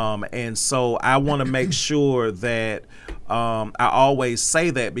 And so I want to make sure that I always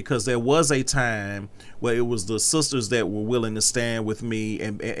say that, because there was a time where it was the sisters that were willing to stand with me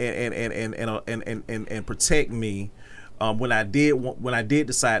and protect me when I did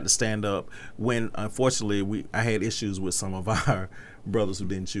decide to stand up. When unfortunately I had issues with some of our brothers who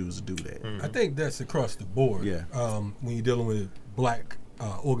didn't choose to do that. I think that's across the board. When you're dealing with black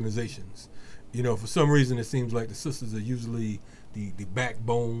organizations, you know, for some reason it seems like the sisters are usually the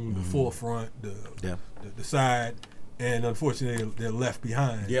backbone, the forefront, the side, and unfortunately they're left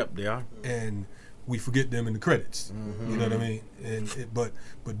behind. Yep, they are. And we forget them in the credits. You know what I mean?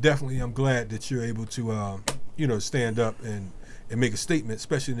 But definitely I'm glad that you're able to you know, stand up and make a statement,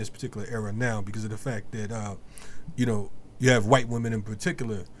 especially in this particular era now, because of the fact that you know, you have white women in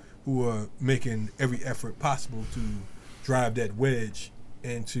particular who are making every effort possible to drive that wedge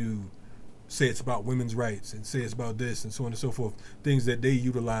and to say it's about women's rights and say it's about this and so on and so forth, things that they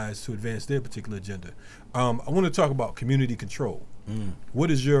utilize to advance their particular agenda. I want to talk about community control.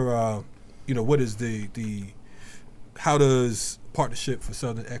 What is your, you know, what is how does Partnership for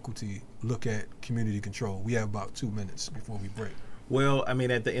Southern Equity look at community control? We have about 2 minutes before we break. Well, I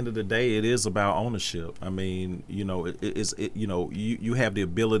mean, at the end of the day, it is about ownership. I mean, you know, you have the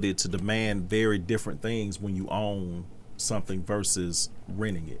ability to demand very different things when you own something versus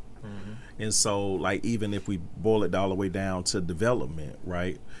renting it. And so, like, even if we boil it all the way down to development,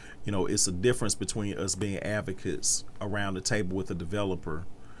 right? You know, it's a difference between us being advocates around the table with a developer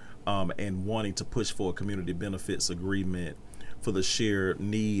and wanting to push for a community benefits agreement for the sheer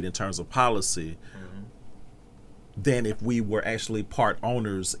need in terms of policy than if we were actually part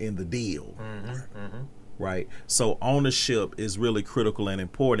owners in the deal. Right? So ownership is really critical and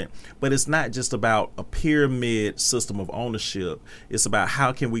important, but it's not just about a pyramid system of ownership. It's about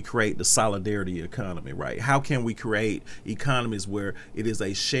how can we create the solidarity economy, right? How can we create economies where it is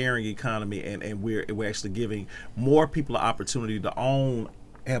a sharing economy and we're actually giving more people an opportunity to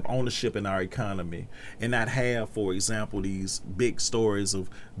have ownership in our economy and not have, for example, these big stories of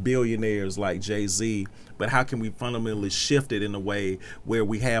billionaires like Jay-Z, but how can we fundamentally shift it in a way where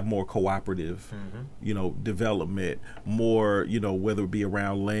we have more cooperative, you know, development, more, you know, whether it be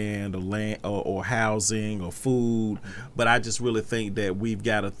around land or housing or food. But I just really think that we've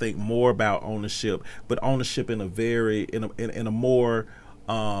got to think more about ownership, but ownership in a more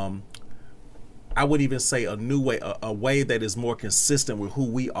I would even say a new way, a way that is more consistent with who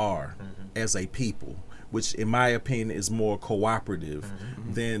we are as a people, which in my opinion is more cooperative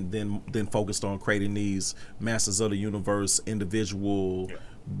than focused on creating these masters of the universe, individual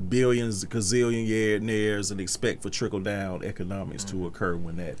billions, gazillionaires, and expect for trickle down economics to occur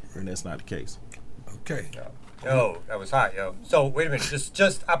when that's not the case. Okay. Yo, that was hot, yo. So wait a minute,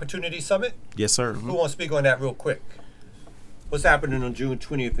 just Opportunity Summit? Yes, sir. Who wants to speak on that real quick? What's happening on June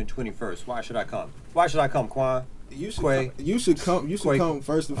 20th and 21st? Why should I come? Why should I come, Quan? You should come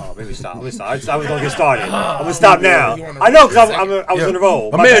first of all. Oh, maybe stop. I was gonna get started. I'm gonna stop now. I know because I was on the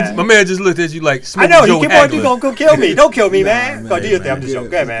roll. My man just looked at you like. I know you keep on. You gonna kill me? Don't kill me, man. Go do your thing. I'm just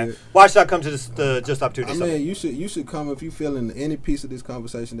joking. Go ahead, man. Watch that come to the Just Opportunity. I mean, you should come if you feel in any piece of this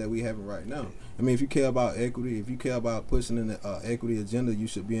conversation that we having right now. I mean, if you care about equity, if you care about pushing in the equity agenda, you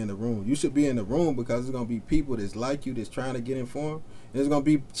should be in the room. You should be in the room because there's gonna be people that's like you that's trying to get informed. There's gonna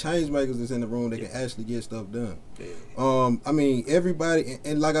be change makers that's in the room that can actually get stuff done. I mean, everybody,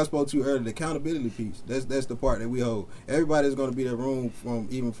 and like I spoke to you earlier, the accountability piece. That's the part that we hold. Everybody's gonna be in the room from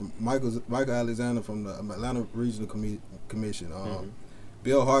Michael Alexander from the Atlanta Regional Commission.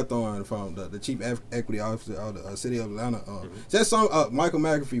 Bill Hawthorne from the Chief Equity Officer of the City of Atlanta. Just some Michael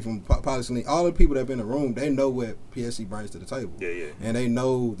McAfee from Policy Link. All the people that have been in the room, they know what PSC brings to the table. And they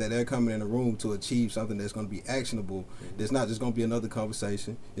know that they're coming in the room to achieve something that's going to be actionable. That's not just going to be another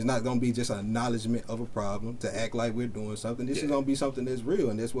conversation. It's not going to be just an acknowledgement of a problem to act like we're doing something. This is going to be something that's real,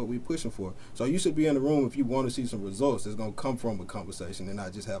 and that's what we're pushing for. So you should be in the room if you want to see some results that's going to come from a conversation and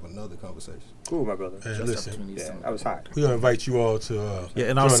not just have another conversation. Cool, my brother. Listen, I was hot. We're going to invite you all to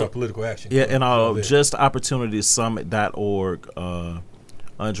and join also political action. Yeah, and justopportunitysummit.org.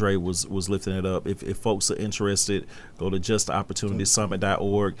 Andre was lifting it up. If folks are interested, go to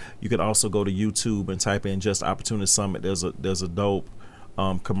justopportunitysummit.org. You can also go to YouTube and type in Just Opportunity Summit. There's a dope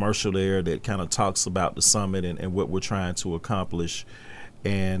commercial there that kind of talks about the summit and what we're trying to accomplish.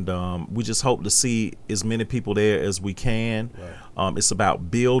 And we just hope to see as many people there as we can. Right. It's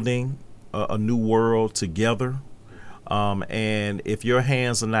about building a new world together. And if your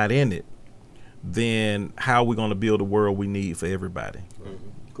hands are not in it, then how are we going to build a world we need for everybody?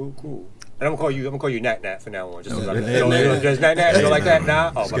 Cool. And I'm gonna call you Nat Nat from now on. Just Nat Nat. You don't like that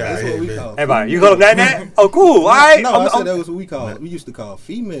now? Oh, my bad. That's what we call. Everybody, you call him Nat Nat? Oh, cool. All right. No, I said that was what we call. We used to call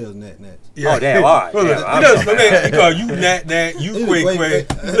females Nat Nats. Yeah. Oh, damn. All right. We call you Nat Nat. You Quay.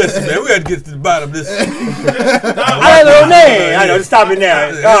 Listen, man, we got to get to the bottom of this. I had a little name. I know. Just stop it now.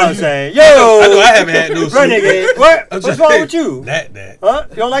 You know what I'm saying? Yo. I know I haven't had no Renegade. What's wrong with you? Nat Nat. Huh?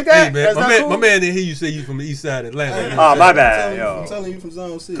 You don't like that? Hey, man, my man didn't hear you say you from the east side of Atlanta. Oh, my bad. Yo. I'm telling you from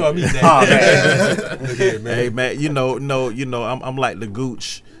Zone C. Call me Nat. Hey man, you know, I'm like the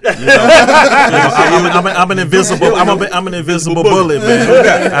gooch. I'm an invisible. I'm an invisible bullet,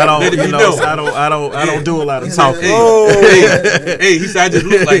 man. I don't do a lot of talking. Hey, he said I just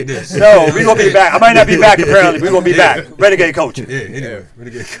look like this. No, we gonna be back. I might not be back apparently. We gonna be back. Renegade coaching. Yeah, anyway,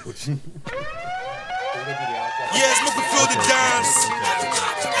 Renegade coaching. Yes, look, we feel the dance.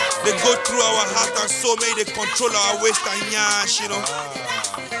 They go through our heart and soul, may they control our waist and yash, you know.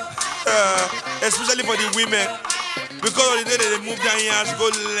 Especially for the women, because of the day they move down here,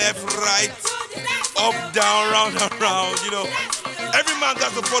 go left, right, up, down, round and round, you know. Every man got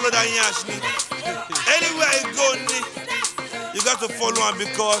to follow that yash. Anywhere you go, you got to follow him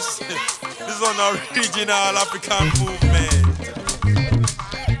because this is an original African movement.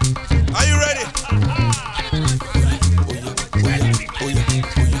 Are you ready?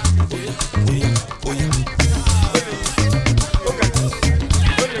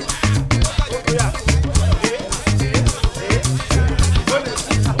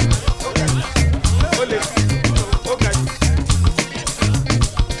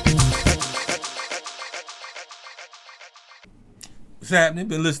 Happening.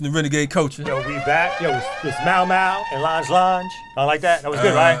 Been listening to Renegade Coaching. Yo, we back. Yo, it's Mau Mau and Lounge. I like that. That was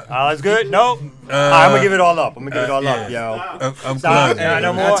good, right? That's good. No, I'm gonna give it all up. Yo. I'm glad.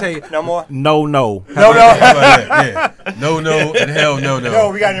 No more. No more. No. No, and hell no. No,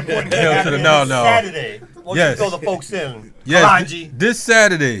 we got an important hell to the no. Saturday. Yes. You throw the folks in. Yes. This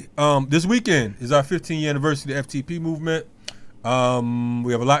Saturday, this weekend is our 15th anniversary of the FTP movement.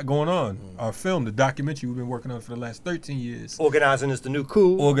 We have a lot going on. Our film, the documentary we've been working on for the last 13 years. Organizing is the new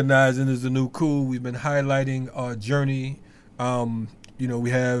cool. We've been highlighting our journey. We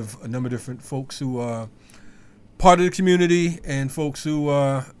have a number of different folks who are part of the community and folks who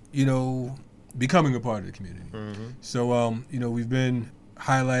are, becoming a part of the community. Mm-hmm. So, we've been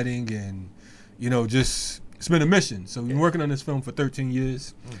highlighting and, just it's been a mission. So we've been working on this film for 13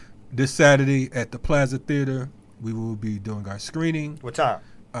 years. This Saturday at the Plaza Theater, we will be doing our screening. What time?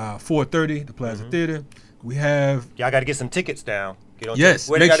 4:30, the Plaza Theater. We have... Y'all got to get some tickets down. Yes,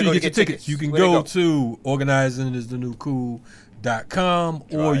 make sure you get your tickets. You can go to organizingisthenewcool.com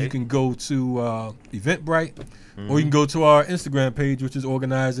or you can go to Eventbrite or you can go to our Instagram page, which is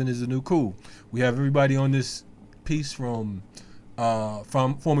Organizing is the New Cool. We have everybody on this piece from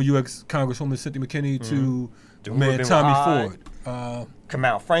former U.S. Congresswoman Cynthia McKinney to man Tommy Ford.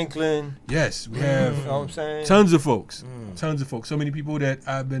 Kamau Franklin. Yes, we have you know what I'm saying? Tons of folks. Tons of folks. So many people that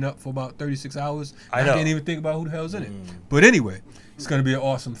I've been up for about 36 hours. I can't even think about who the hell's in it. But anyway, it's going to be an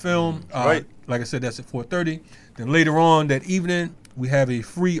awesome film. Right. Like I said, that's at 4:30. Then later on that evening, we have a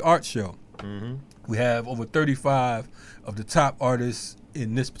free art show. We have over 35 of the top artists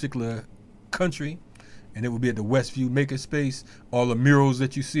in this particular country. And it will be at the Westview Makerspace. All the murals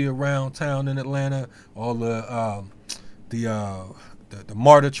that you see around town in Atlanta, all the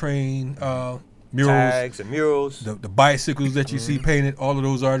MARTA train murals, tags and murals, the bicycles that you see painted. All of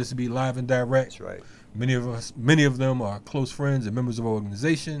those artists will be live and direct. That's right. Many of them are close friends and members of our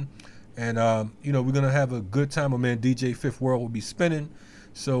organization, and we're gonna have a good time. My man DJ Fifth World will be spinning.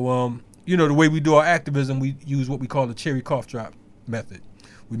 So the way we do our activism, we use what we call the cherry cough drop method.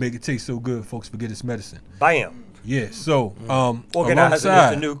 We make it taste so good, folks forget it's medicine. Bam. Yeah. So Organizing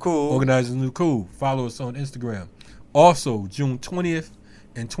the New Cool. Organizing the New Cool. Follow us on Instagram. Also, June 20th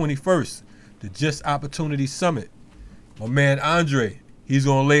and 21st, the Just Opportunity Summit. My man Andre, he's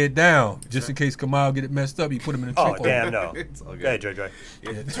gonna lay it down just in case Kamal get it messed up. He put him in a trunk. Oh damn no! Hey Dre.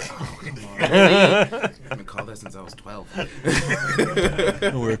 I've been called that since I was 12.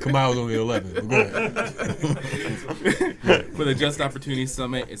 Don't worry, Kamal's only 11. But go ahead. For the Just Opportunity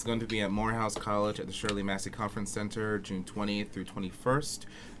Summit, it's going to be at Morehouse College at the Shirley Massey Conference Center, June 20th through 21st.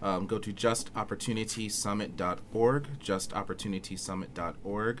 Go to justopportunitysummit.org,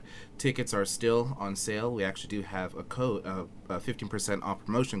 justopportunitysummit.org. Tickets are still on sale. We actually do have a code, a 15% off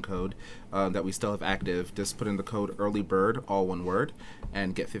promotion code that we still have active. Just put in the code EARLYBIRD, all one word,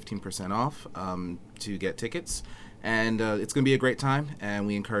 and get 15% off to get tickets. And it's going to be a great time, and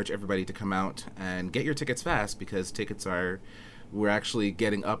we encourage everybody to come out and get your tickets fast because we're actually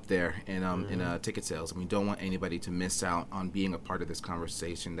getting up there in ticket sales, and we don't want anybody to miss out on being a part of this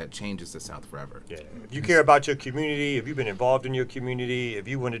conversation that changes the South forever. Yeah. If you care about your community, if you've been involved in your community, if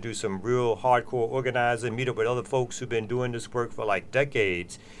you want to do some real hardcore organizing, meet up with other folks who've been doing this work for like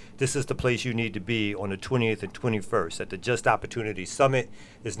decades, this is the place you need to be on the 20th and 21st at the Just Opportunity Summit.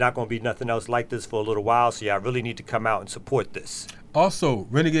 There's not going to be nothing else like this for a little while, so y'all really need to come out and support this. Also,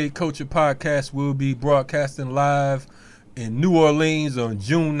 Renegade Culture Podcast will be broadcasting live in New Orleans on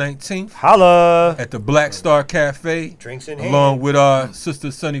June 19th. Holla! At the Black Star Cafe. Drinks in hand. Along with our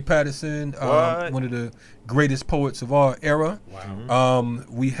sister Sonny Patterson, one of the greatest poets of our era. Wow.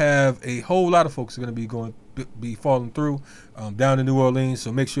 We have a whole lot of folks who are going to be falling through down in New Orleans.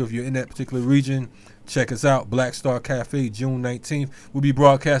 So make sure if you're in that particular region, check us out. Black Star Cafe, June 19th. We'll be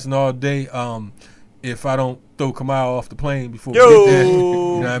broadcasting all day. If I don't throw Kamal off the plane before we get there, you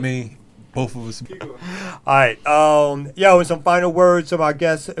know what I mean? Both of us. All right. And some final words from our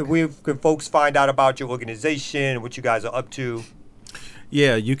guests. Where can folks find out about your organization, what you guys are up to?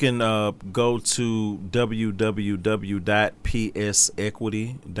 Yeah, you can go to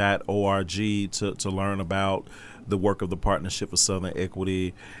www.psequity.org to learn about the work of the Partnership for Southern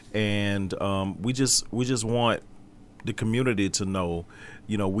Equity, and we just want the community to know.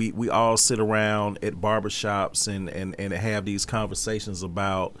 We all sit around at barbershops and have these conversations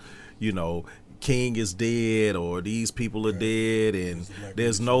about, King is dead or these people are dead, and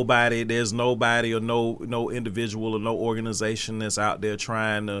there's nobody or no individual or no organization that's out there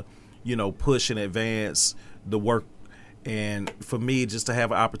trying to, push and advance the work. And for me, just to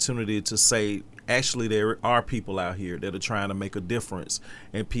have an opportunity to say, actually, there are people out here that are trying to make a difference,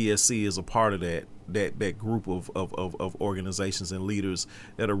 and PSC is a part of that group of organizations and leaders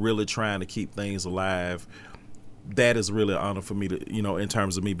that are really trying to keep things alive. That is really an honor for me to, in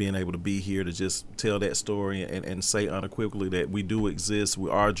terms of me being able to be here to just tell that story and say unequivocally that we do exist, we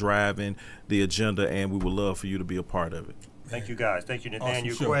are driving the agenda, and we would love for you to be a part of it. Thank you, guys. Thank you,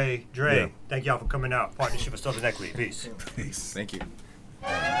 Nathaniel, Quay, Dre. Yeah. Thank y'all for coming out. Partnership for Southern Equity. Peace. Peace. Thank you. He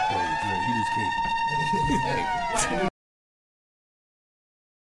was king.